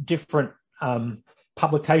 84 different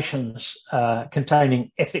publications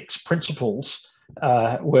containing ethics principles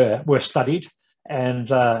were studied, and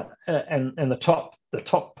the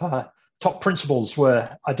top principles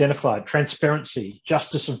were identified: transparency,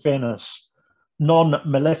 justice and fairness,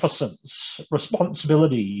 non-maleficence,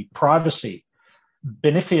 responsibility, privacy,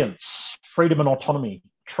 beneficence, freedom and autonomy,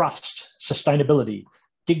 trust, sustainability,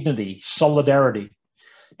 dignity, solidarity.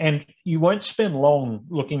 And you won't spend long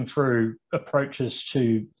looking through approaches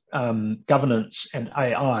to governance and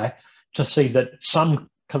AI to see that some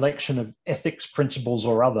collection of ethics principles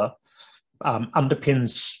or other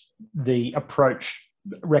underpins the approach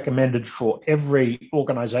recommended for every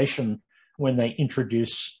organization when they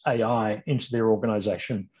introduce AI into their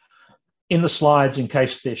organization. In the slides, in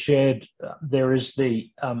case they're shared, there is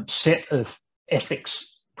the set of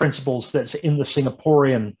ethics principles that's in the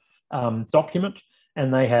Singaporean document,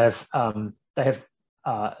 and they have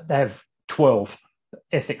 12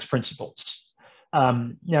 ethics principles.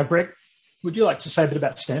 Now, Greg, would you like to say a bit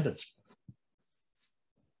about standards?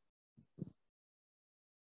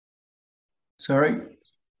 Sorry,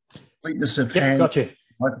 weakness of hand. Got you.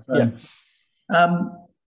 Microphone.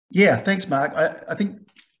 Yeah, thanks, Mark. I think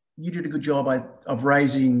you did a good job of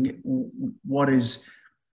raising what is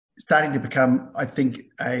starting to become, I think,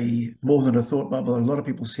 more than a thought bubble in a lot of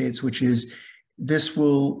people's heads, which is there's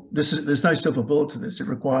no silver bullet to this. It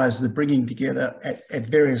requires the bringing together at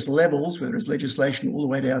various levels, whether it's legislation all the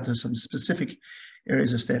way down to some specific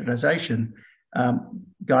areas of standardization,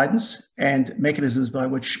 guidance and mechanisms by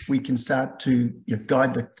which we can start to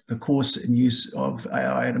guide the course and use of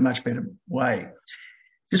AI in a much better way.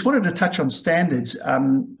 Just wanted to touch on standards.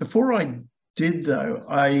 Before I did, though,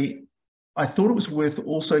 I I thought it was worth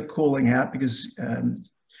also calling out, because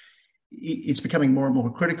it's becoming more and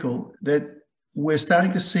more critical, that we're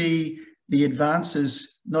starting to see the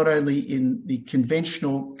advances not only in the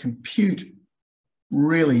conventional compute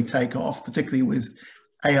really take off, particularly with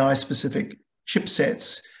AI-specific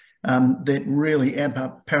chipsets that really amp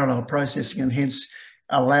up parallel processing and hence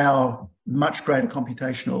allow much greater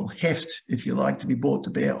computational heft, if you like, to be brought to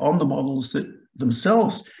bear on the models that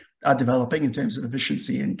themselves are developing in terms of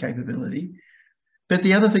efficiency and capability. But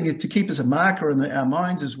the other thing to keep as a marker in our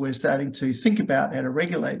minds as we're starting to think about how to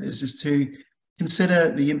regulate this is to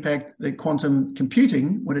consider the impact that quantum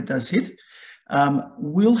computing, when it does hit,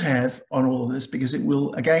 will have on all of this, because it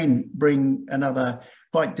will again bring another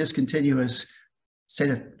quite discontinuous set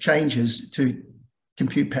of changes to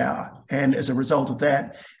compute power. And as a result of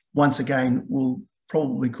that, once again, will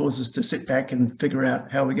probably cause us to sit back and figure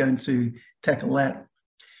out how we're going to tackle that.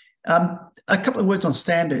 A couple of words on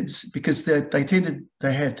standards, because they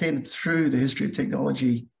have tended through the history of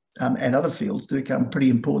technology and other fields to become pretty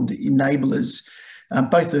important enablers,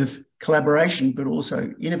 both of collaboration, but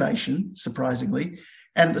also innovation, surprisingly.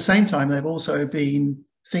 And at the same time, they've also been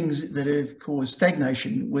things that have caused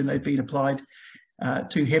stagnation when they've been applied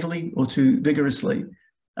too heavily or too vigorously.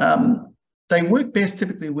 They work best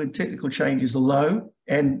typically when technical change is low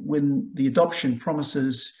and when the adoption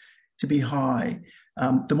promises to be high.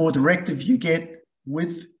 The more directive you get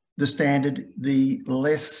with the standard, the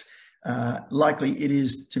less likely it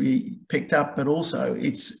is to be picked up, but also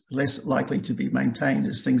it's less likely to be maintained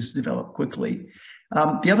as things develop quickly.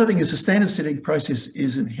 The other thing is the standard setting process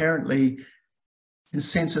is inherently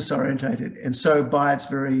consensus orientated. And so by its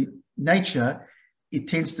very nature, it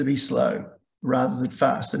tends to be slow rather than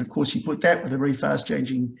fast. And of course, you put that with a very fast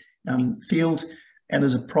changing field, and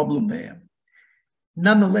there's a problem there.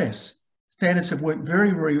 Nonetheless, standards have worked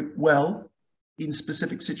very, very well in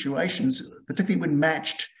specific situations, particularly when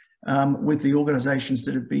matched with the organizations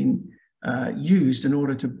that have been used in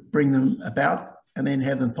order to bring them about and then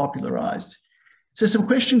have them popularized. So some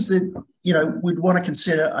questions that, we'd want to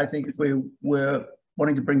consider, I think, if we were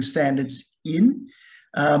wanting to bring standards in.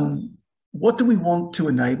 What do we want to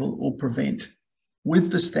enable or prevent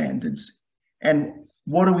with the standards, and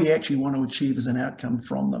what do we actually want to achieve as an outcome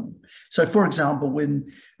from them? So, for example, when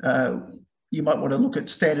you might want to look at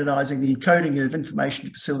standardizing the encoding of information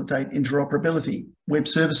to facilitate interoperability. Web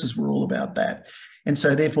services were all about that. And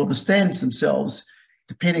so therefore the standards themselves,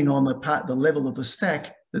 depending on the level of the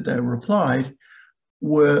stack that they were applied,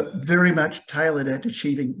 were very much tailored at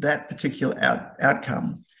achieving that particular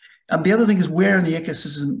outcome. The other thing is, where in the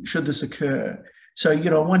ecosystem should this occur? So,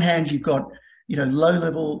 on one hand, you've got,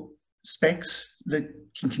 low-level specs that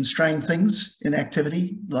can constrain things in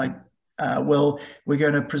activity, like, well, we're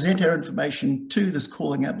going to present our information to this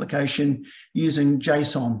calling application using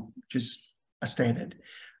JSON, which is a standard.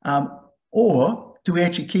 Or do we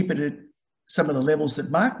actually keep it at some of the levels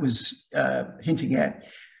that Mark was hinting at,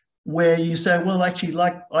 where you say, well, actually,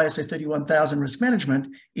 like ISO 31000 risk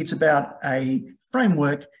management, it's about a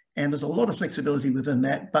framework, and there's a lot of flexibility within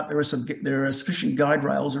that, but there are sufficient guide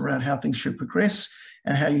rails around how things should progress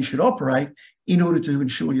and how you should operate in order to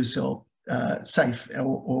ensure yourself safe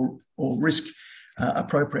or risk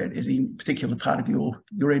appropriate in any particular part of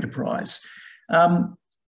your enterprise.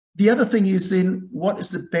 The other thing is then, what is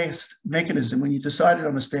the best mechanism when you decided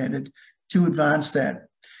on a standard to advance that?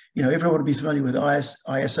 Everyone would be familiar with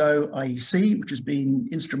ISO, IEC, which has been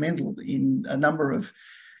instrumental in a number of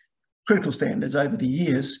critical standards over the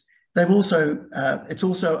years. They've also, it's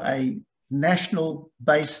also a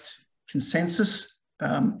national-based consensus.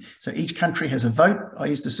 So each country has a vote. I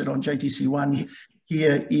used to sit on JTC1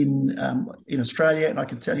 here in Australia, and I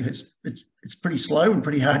can tell you it's pretty slow and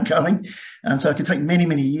pretty hard going. So it can take many,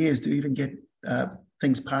 many years to even get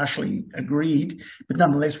things partially agreed. But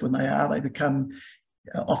nonetheless, when they become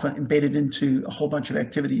often embedded into a whole bunch of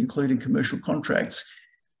activity, including commercial contracts.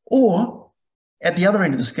 Or at the other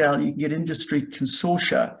end of the scale, you can get industry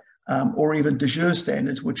consortia or even de jure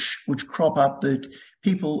standards, which crop up that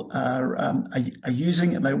people are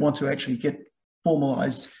using, and they want to actually get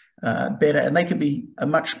formalized better, and they can be a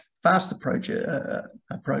much faster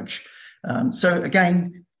approach. So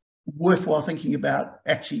again, worthwhile thinking about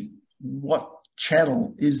actually what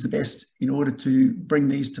channel is the best in order to bring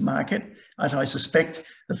these to market. As I suspect,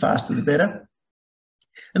 the faster the better.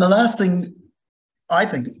 And the last thing I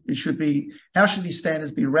think it should be, how should these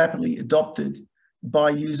standards be rapidly adopted by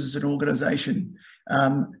users and organization?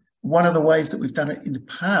 One of the ways that we've done it in the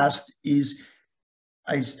past is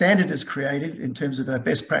a standard is created in terms of a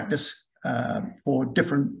best practice for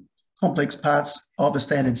different complex parts of a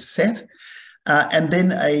standard set. And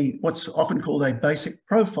then what's often called a basic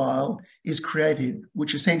profile is created,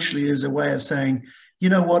 which essentially is a way of saying, you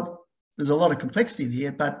know what, there's a lot of complexity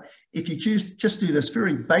here, but if you just do this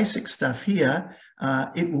very basic stuff here,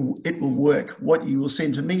 it will work. What you will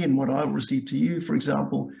send to me and what I will receive to you, for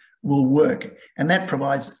example, will work. And that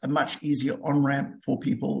provides a much easier on-ramp for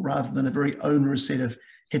people rather than a very onerous set of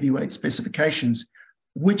heavyweight specifications,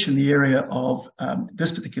 which in the area of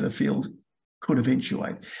this particular field could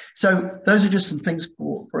eventuate. So those are just some things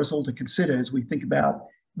for us all to consider as we think about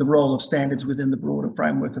the role of standards within the broader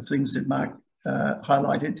framework of things that Mark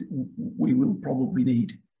highlighted we will probably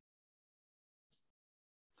need.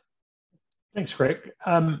 Thanks, Greg.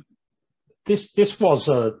 This was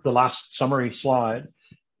the last summary slide,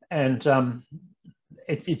 and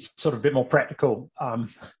it's sort of a bit more practical.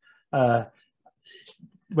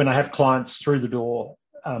 When I have clients through the door,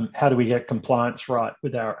 how do we get compliance right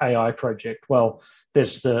with our AI project? Well,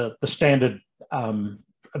 there's the standard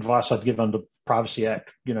advice I'd give under Privacy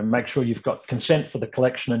Act. You know, make sure you've got consent for the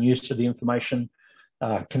collection and use of the information.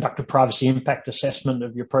 Conduct a privacy impact assessment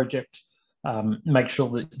of your project. Make sure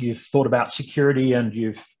that you've thought about security and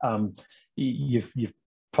you've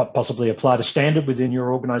possibly applied a standard within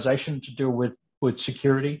your organisation to deal with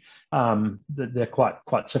security. They're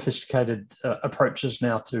quite sophisticated approaches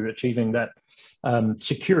now to achieving that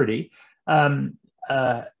security.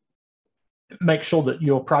 Make sure that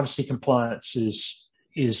your privacy compliance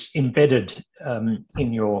is embedded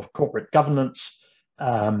in your corporate governance.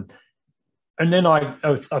 And then I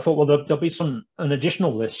thought, well, there'll be an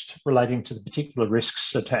additional list relating to the particular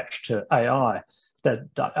risks attached to AI that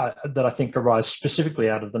I think arise specifically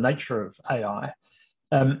out of the nature of AI.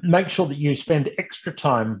 Make sure that you spend extra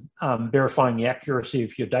time verifying the accuracy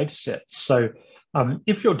of your data sets. So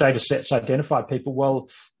if your data sets identify people, well,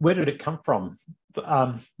 where did it come from?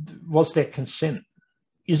 Was there consent?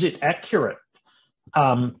 Is it accurate?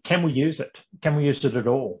 Can we use it? Can we use it at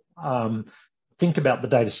all? Think about the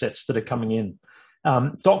data sets that are coming in.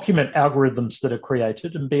 Document algorithms that are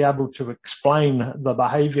created and be able to explain the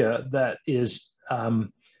behavior that is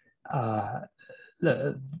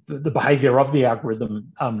the behavior of the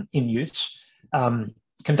algorithm in use.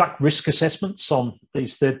 Conduct risk assessments on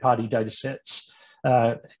these third-party data sets.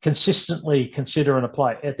 Consistently consider and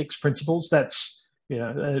apply ethics principles. That's,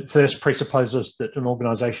 first presupposes that an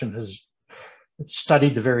organisation has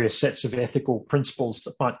studied the various sets of ethical principles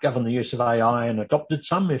that might govern the use of AI and adopted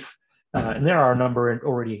some, and there are a number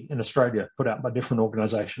already in Australia put out by different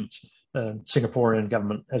organisations. Singaporean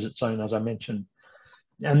government has its own, as I mentioned.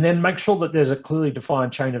 And then make sure that there's a clearly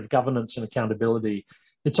defined chain of governance and accountability.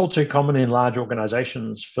 It's all too common in large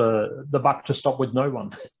organisations for the buck to stop with no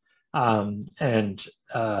one.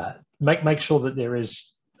 Make sure that there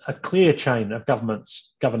is a clear chain of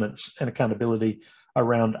governance and accountability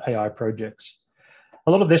around AI projects.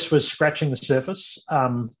 A lot of this was scratching the surface.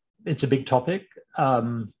 It's a big topic.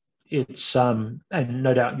 And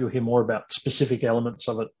no doubt you'll hear more about specific elements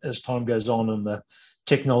of it as time goes on and the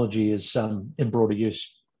technology is in broader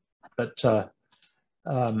use. But I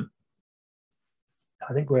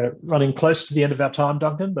think we're running close to the end of our time,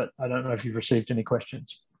 Duncan, but I don't know if you've received any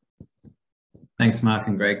questions. Thanks, Mark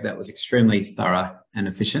and Greg. That was extremely thorough and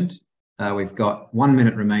efficient. We've got 1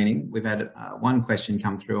 minute remaining. We've had one question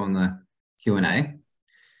come through on the Q&A,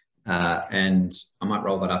 and I might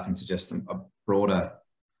roll that up into just a broader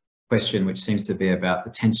question, which seems to be about the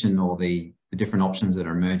tension or the different options that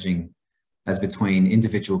are emerging as between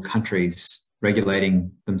individual countries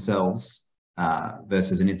regulating themselves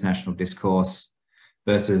versus an international discourse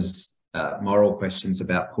versus moral questions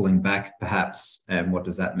about pulling back, perhaps, and what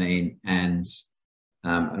does that mean? And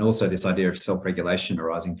also this idea of self-regulation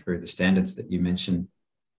arising through the standards that you mentioned,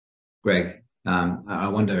 Greg. I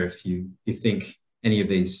wonder if you think any of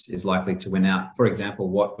these is likely to win out. For example,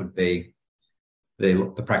 what would be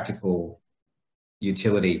the practical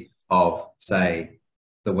utility of, say,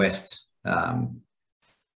 the West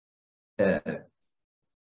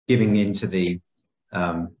giving into the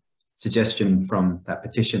suggestion from that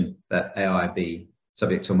petition that AI be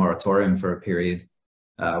subject to a moratorium for a period?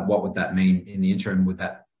 What would that mean in the interim? Would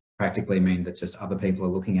that practically mean that just other people are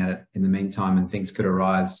looking at it in the meantime and things could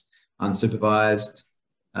arise unsupervised?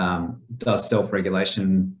 Does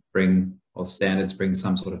self-regulation bring, or standards bring,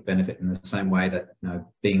 some sort of benefit in the same way that,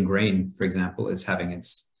 being green, for example, is having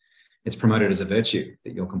it's promoted as a virtue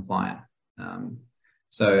that you're compliant?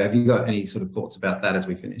 So have you got any sort of thoughts about that as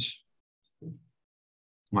we finish?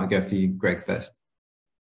 Might go for you, Greg, first.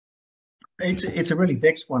 It's a really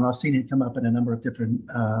vexed one. I've seen it come up in a number of different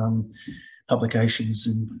publications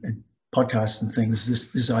and podcasts and things.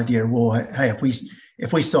 This idea of, well, hey, if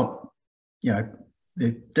we stop,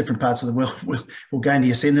 the different parts of the world will gain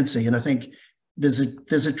the ascendancy. And I think there's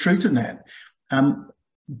a truth in that.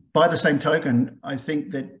 By the same token, I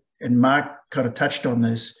think that, and Mark kind of touched on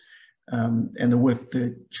this, and the work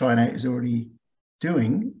that China is already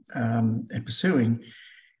doing and pursuing,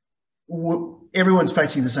 everyone's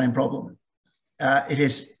facing the same problem. It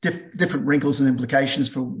has different wrinkles and implications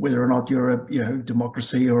for whether or not you're a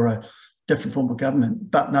democracy or a different form of government,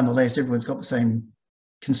 but nonetheless, everyone's got the same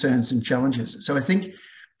concerns and challenges. So I think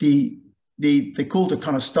the call to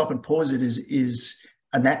kind of stop and pause it is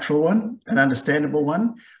a natural one, an understandable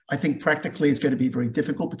one. I think practically it's going to be very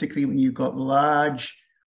difficult, particularly when you've got large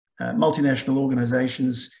multinational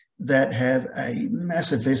organizations that have a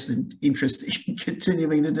massive vested interest in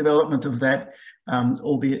continuing the development of that,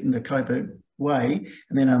 albeit in a covert way,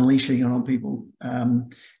 and then unleashing it on people.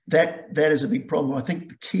 That is a big problem. I think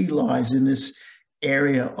the key lies in this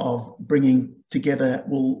area of bringing together,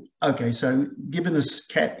 well, okay, so given this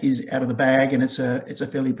cat is out of the bag and it's a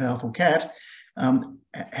fairly powerful cat,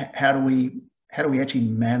 how do we actually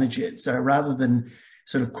manage it? So rather than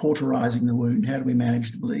sort of cauterizing the wound, how do we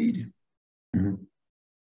manage the bleed? Mm-hmm.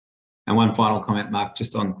 And one final comment, Mark,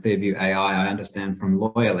 just on Clearview AI, I understand from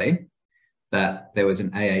Lawyerly that there was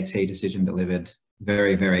an AAT decision delivered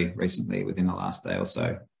very, very recently within the last day or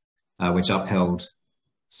so, which upheld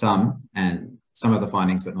some of the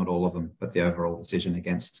findings, but not all of them, but the overall decision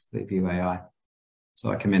against Clearview AI. So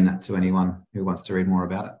I commend that to anyone who wants to read more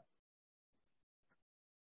about it.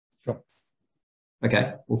 Sure.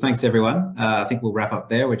 Okay, well, thanks everyone. I think we'll wrap up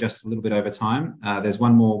there. We're just a little bit over time. There's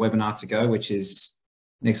one more webinar to go, which is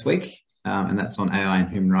next week, and that's on AI and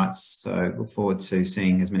human rights. So look forward to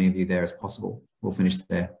seeing as many of you there as possible. We'll finish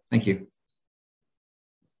there. Thank you.